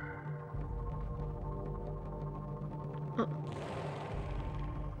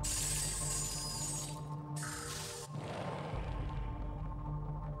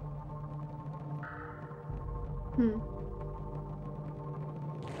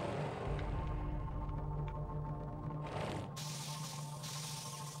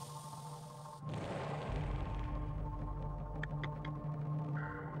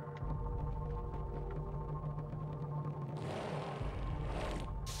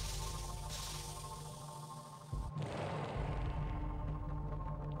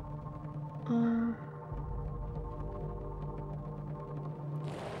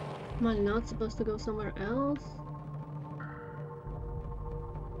 Am I not supposed to go somewhere else?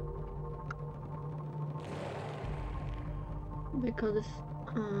 Because it's,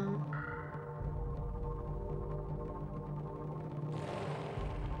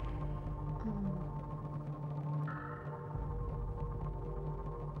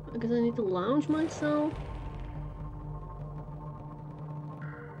 I guess I need to launch myself?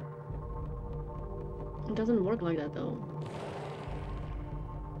 It doesn't work like that though.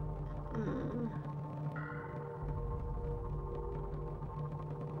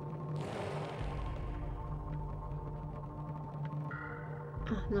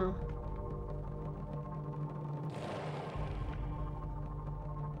 No.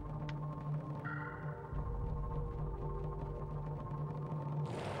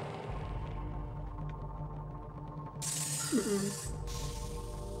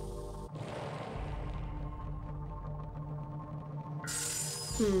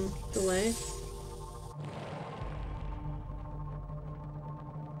 Delay.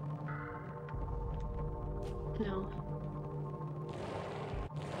 No.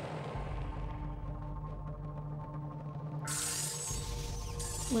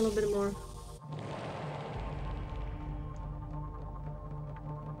 A little bit more.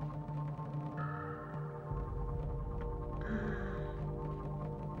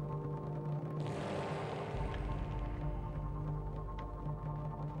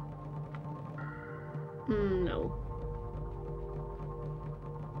 No.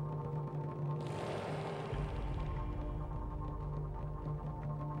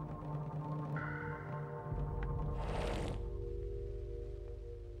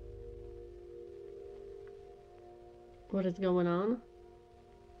 What is going on?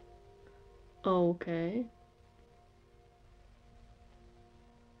 Okay.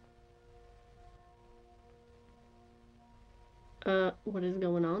 What is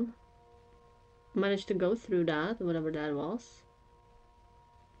going on? Managed to go through that, whatever that was.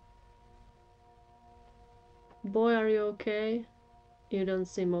 Boy, are you okay? You don't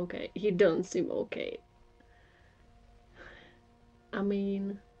seem okay. You don't seem okay. I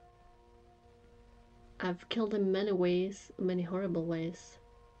mean, I've killed him many ways, many horrible ways.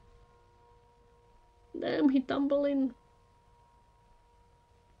 Damn, he tumbling.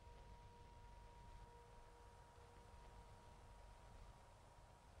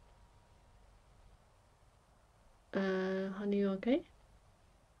 Honey, you okay?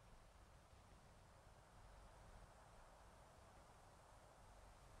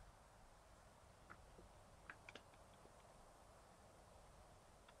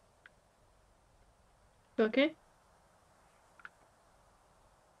 You okay?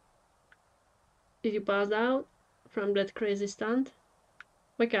 Did you pass out from that crazy stunt?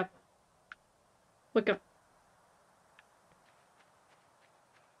 Wake up. Wake up.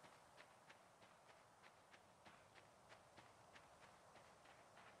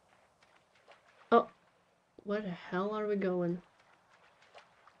 Oh, Where the hell are we going?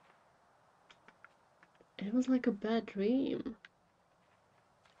 It was like a bad dream.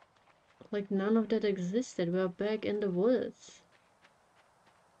 Like none of that existed. We are back in the woods.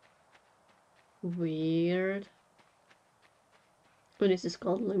 Weird. But this is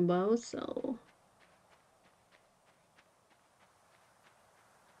called Limbo, so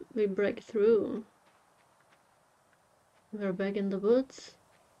we break through. We're back in the woods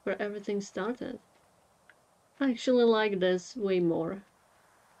where everything started. I actually like this way more.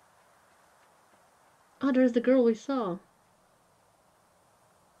 Oh, there's the girl we saw.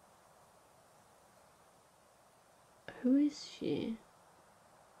 Who is she?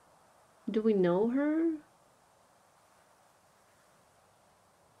 Do we know her?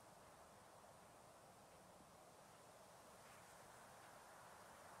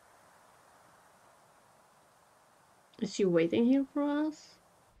 Is she waiting here for us?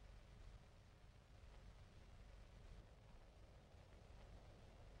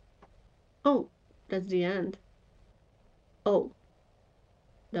 Oh, that's the end. Oh,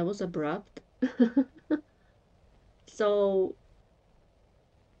 that was abrupt. So,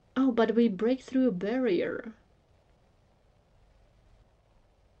 oh, but we break through a barrier.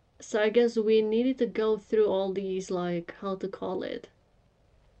 So I guess we needed to go through all these, like, how to call it?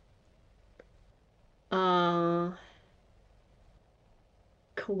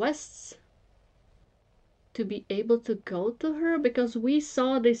 Quests to be able to go to her, because we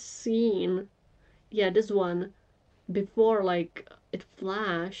saw this scene, yeah, this one, before, like, it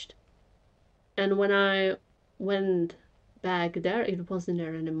flashed, and when I went back there, it wasn't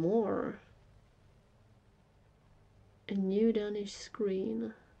there anymore. A new Danish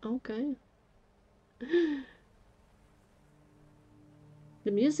screen. Okay. The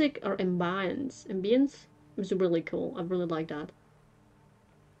music or ambience is really cool. I really like that.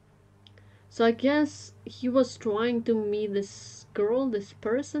 So I guess he was trying to meet this girl, this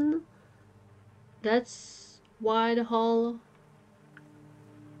person. That's why the whole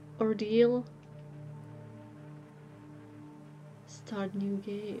ordeal. Start new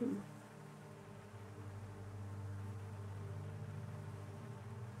game.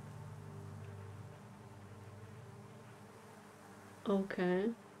 Okay.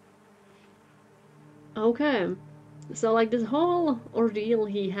 Okay. So like this whole ordeal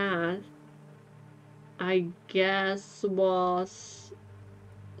he had, I guess was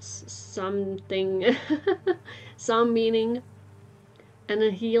something, some meaning, and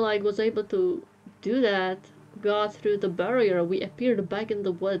then he like was able to do that, got through the barrier. We appeared back in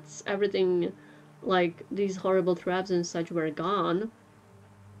the woods. Everything, like these horrible traps and such, were gone,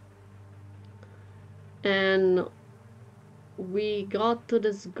 and we got to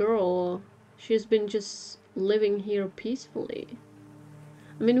this girl. She's been just living here peacefully.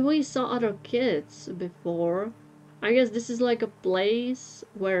 I mean, we saw other kids before. I guess this is like a place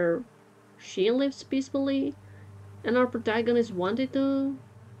where she lives peacefully, and our protagonist wanted to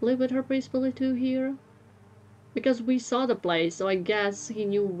live with her peacefully too here. Because we saw the place, so I guess he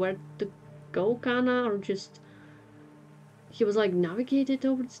knew where to go, kinda, or just he was like navigated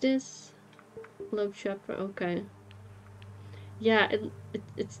towards this. Love chapter, okay. Yeah,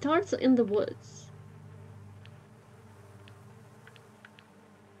 it starts in the woods.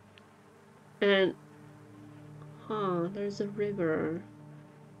 And there's a river.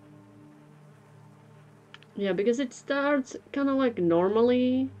 Yeah, because it starts kind of like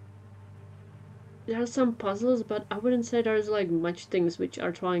normally. There are some puzzles, but I wouldn't say there's like much things which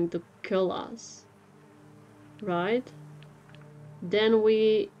are trying to kill us. Right? Then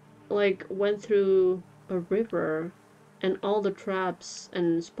we like went through a river, and all the traps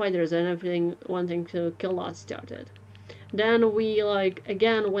and spiders and everything wanting to kill us started. Then we like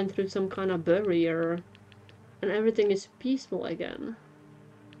again went through some kind of barrier, and everything is peaceful again.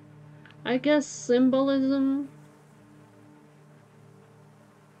 I guess symbolism,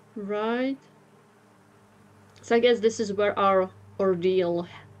 right? So I guess this is where our ordeal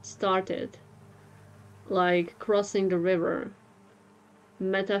started, like crossing the river,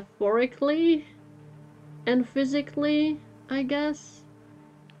 metaphorically and physically, I guess.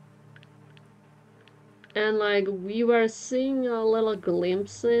 And like we were seeing a little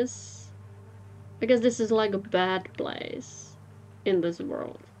glimpses. I guess this is like a bad place in this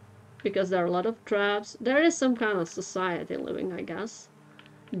world, because there are a lot of traps. There is some kind of society living, I guess.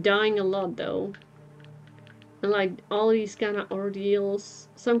 Dying a lot though. And like all these kind of ordeals,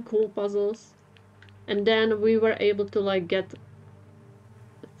 some cool puzzles. And then we were able to like get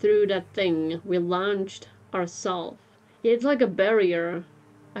through that thing. We launched ourselves. Yeah, it's like a barrier.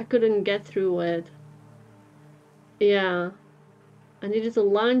 I couldn't get through it. Yeah. I needed to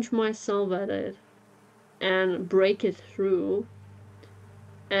launch myself at it. and break it through.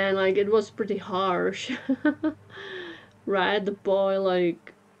 And like it was pretty harsh. Right? The boy,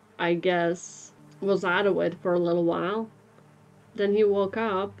 like, I guess was out of it for a little while. Then he woke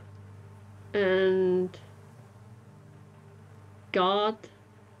up and got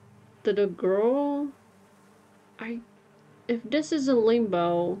to the girl. If this is a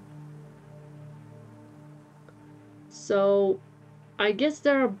limbo, so I guess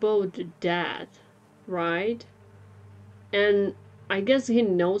they're both dead, right? And I guess he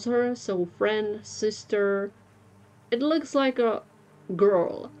knows her, so friend, sister. It looks like a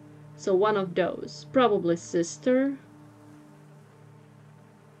girl, so one of those. Probably sister,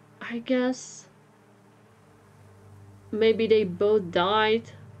 I guess. Maybe they both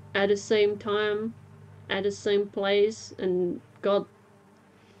died at the same time, at the same place, and got.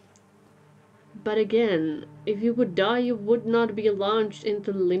 But again, if you would die, you would not be launched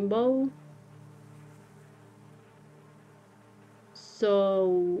into limbo.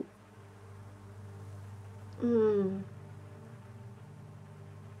 So,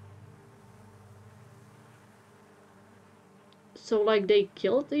 so like they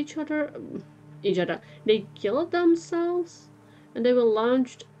killed each other. They killed themselves, and they were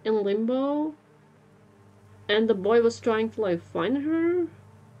launched in limbo. And the boy was trying to like find her.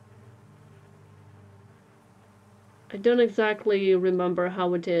 I don't exactly remember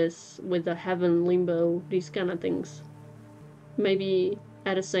how it is with the heaven, limbo, these kind of things. Maybe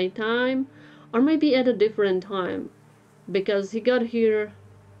at the same time, or maybe at a different time, because he got here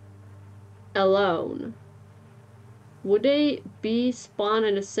alone. Would they be spawned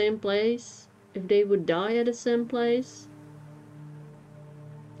in the same place if they would die at the same place?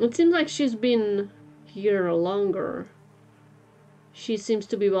 It seems like she's been here longer. She seems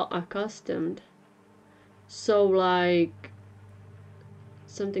to be well accustomed. So like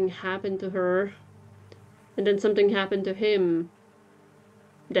something happened to her and then something happened to him.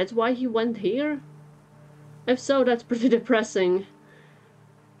 That's why he went here? If so, that's pretty depressing.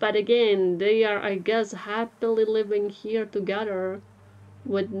 But again, they are, I guess, happily living here together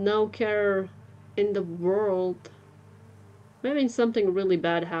with no care in the world. Maybe something really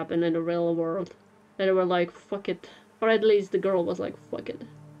bad happened in the real world. That they were like, fuck it. Or at least the girl was like, fuck it.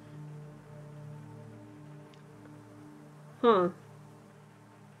 Huh.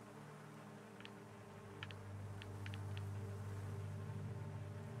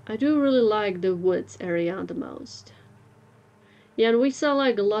 I do really like the woods area the most. Yeah, and we saw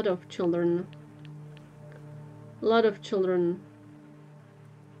like a lot of children. A lot of children.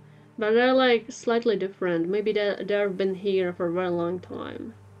 But they're like slightly different. Maybe they've been here for a very long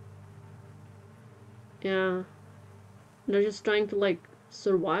time. Yeah. They're just trying to like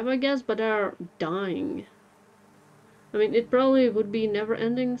survive, I guess, but they're dying. I mean, it probably would be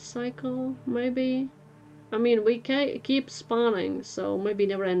never-ending cycle, maybe. I mean, we keep spawning, so maybe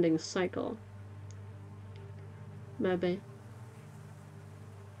never-ending cycle. Maybe.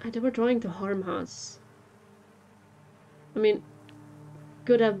 They were trying to harm us. I mean,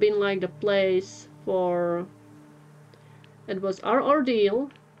 could have been like the place for... It was our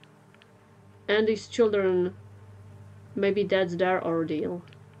ordeal, and these children, maybe that's their ordeal.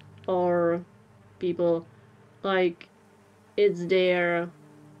 Or people, like, it's their,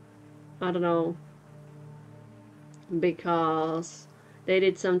 I don't know, because they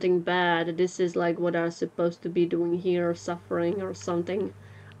did something bad. This is like what I'm supposed to be doing here, suffering or something.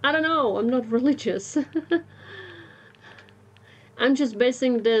 I don't know, I'm not religious. I'm just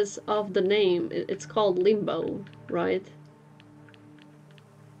basing this off the name. It's called Limbo, right?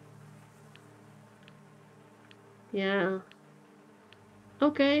 Yeah.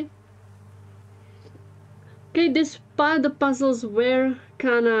 Okay. Okay, despite the puzzles were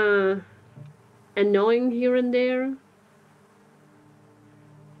kinda annoying here and there,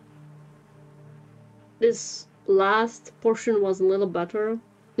 this last portion was a little better.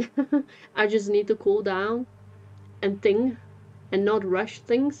 I just need to cool down and think and not rush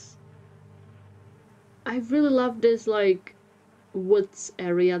things. I really love this like woods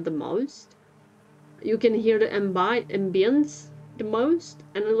area the most. You can hear the ambience the most,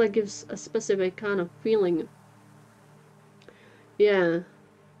 and it like gives a specific kind of feeling. Yeah.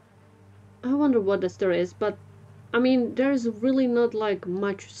 I wonder what the story is, but I mean, there's really not like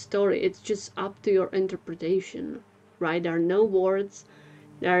much story. It's just up to your interpretation, right? There are no words.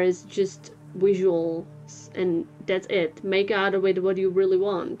 There is just visuals, and that's it. Make out of it what you really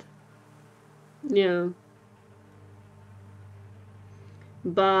want. Yeah.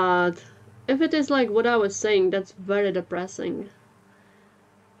 But if it is like what I was saying, that's very depressing.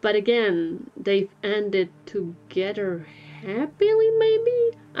 But again, they've ended together happily,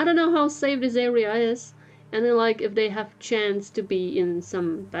 maybe? I don't know how safe this area is. and then like if they have chance to be in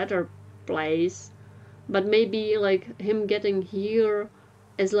some better place, but maybe like him getting here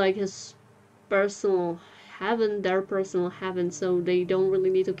is like his personal heaven, their personal heaven, so they don't really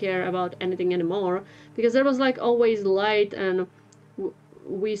need to care about anything anymore, because there was like always light and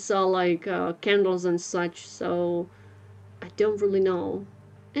we saw like candles and such, so I don't really know.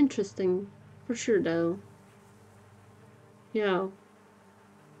 Interesting for sure though. Yeah,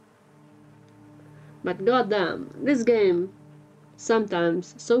 but goddamn, this game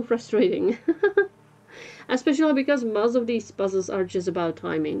sometimes so frustrating. Especially because most of these puzzles are just about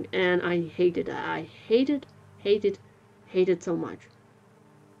timing, and I hate it. I hate it, hate it, hate it so much.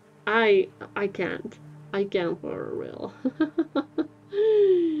 I I can't. I can't for real.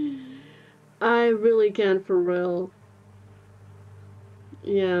 I really can't for real.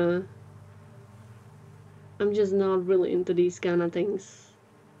 Yeah. I'm just not really into these kind of things.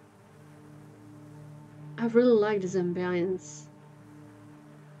 I really like this ambience.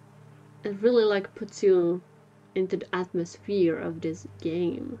 It really like puts you into the atmosphere of this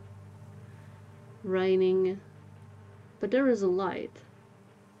game. Raining, but there is a light.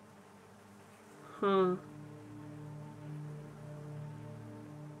 Huh.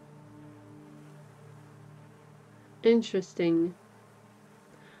 Interesting.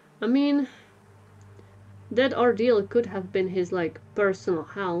 I mean, that ordeal could have been his like personal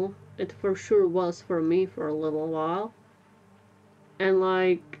hell. It for sure was for me for a little while. And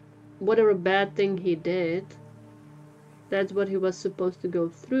like whatever bad thing he did, that's what he was supposed to go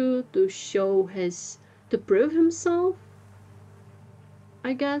through to show his, to prove himself,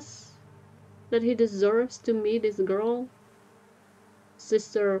 I guess, that he deserves to meet this girl.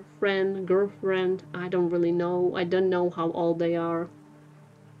 Sister, friend, girlfriend, I don't really know. I don't know how old they are.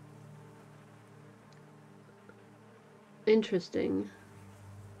 Interesting.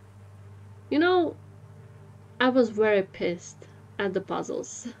 You know, I was very pissed at the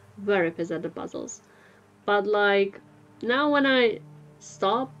puzzles. Very pissed at the puzzles. But like, now when I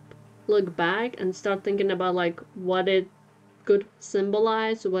stop, look back, and start thinking about like what it could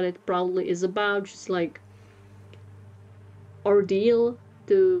symbolize, what it probably is about, just like ordeal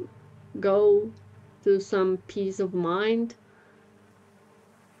to go to some peace of mind.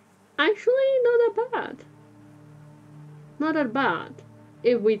 Actually, not that bad. Not that bad.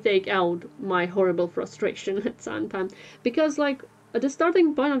 If we take out my horrible frustration at some time. Because like the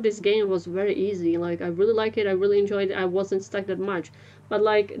starting point of this game was very easy. Like I really like it, I really enjoyed it, I wasn't stuck that much. But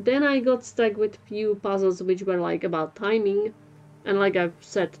like then I got stuck with few puzzles which were like about timing. And like I've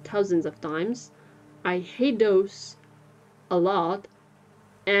said thousands of times, I hate those a lot.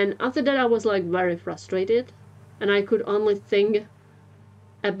 And after that I was like very frustrated, and I could only think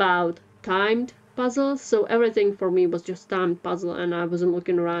about timed puzzles, so everything for me was just timed puzzle, and I wasn't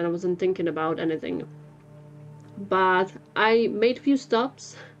looking around, I wasn't thinking about anything. But I made few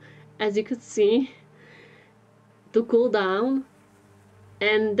stops, as you could see, to cool down,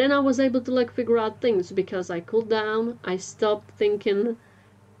 and then I was able to like figure out things because I cooled down, I stopped thinking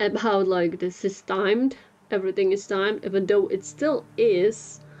about like this is timed, everything is timed, even though it still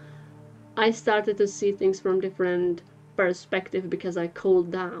is. I started to see things from different perspective because I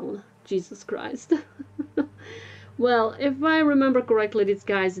cooled down. Jesus Christ. Well, if I remember correctly, these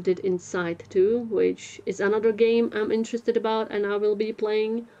guys did Inside too, which is another game I'm interested about and I will be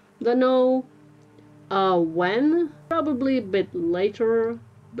playing. Don't know when, probably a bit later,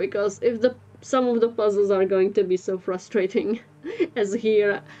 because if some of the puzzles are going to be so frustrating as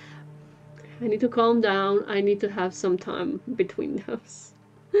here, I need to calm down, I need to have some time between those.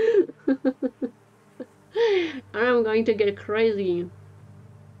 I'm going to get crazy.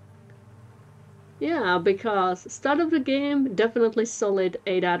 Yeah, because start of the game, definitely solid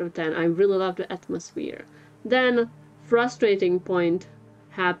 8 out of 10. I really love the atmosphere. Then frustrating point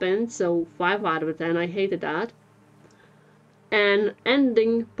happened, so 5 out of 10. I hated that. And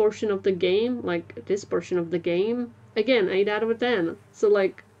ending portion of the game, like this portion of the game, again 8 out of 10. So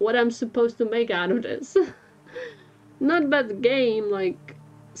like what I'm supposed to make out of this. Not bad game, like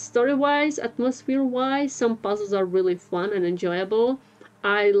story-wise, atmosphere-wise, some puzzles are really fun and enjoyable.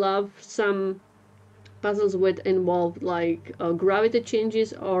 I love some puzzles with involved like gravity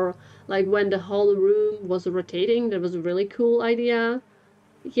changes, or like when the whole room was rotating. That was a really cool idea.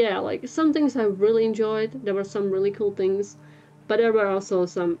 Yeah, like some things I really enjoyed. There were some really cool things, but there were also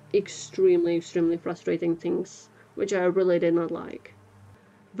some extremely frustrating things which I really did not like.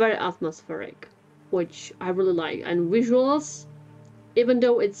 Very atmospheric, which I really like, and visuals, even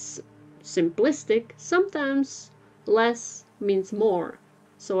though it's simplistic, sometimes less means more,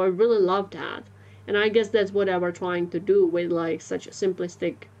 so I really love that. And I guess that's what I were trying to do with like such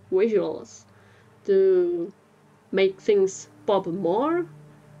simplistic visuals. to make things pop more,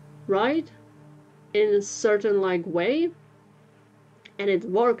 right? In a certain like way, and it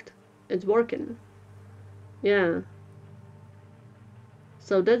worked. It's working. Yeah.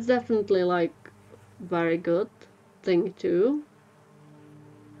 So that's definitely like very good thing too.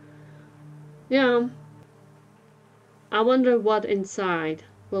 Yeah. I wonder what inside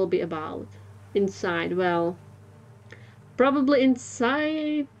will be about. Inside, well, probably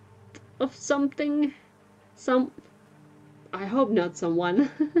inside of something. Some, I hope not someone.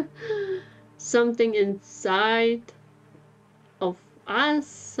 Something inside of us,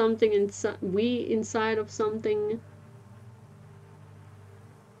 something inside, we inside of something.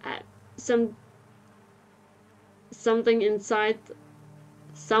 Some something inside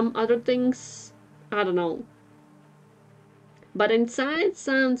some other things. I don't know. But inside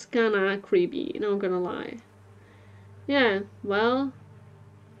sounds kinda creepy, not gonna lie. Yeah, well,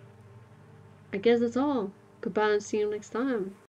 I guess that's all. Goodbye and see you next time.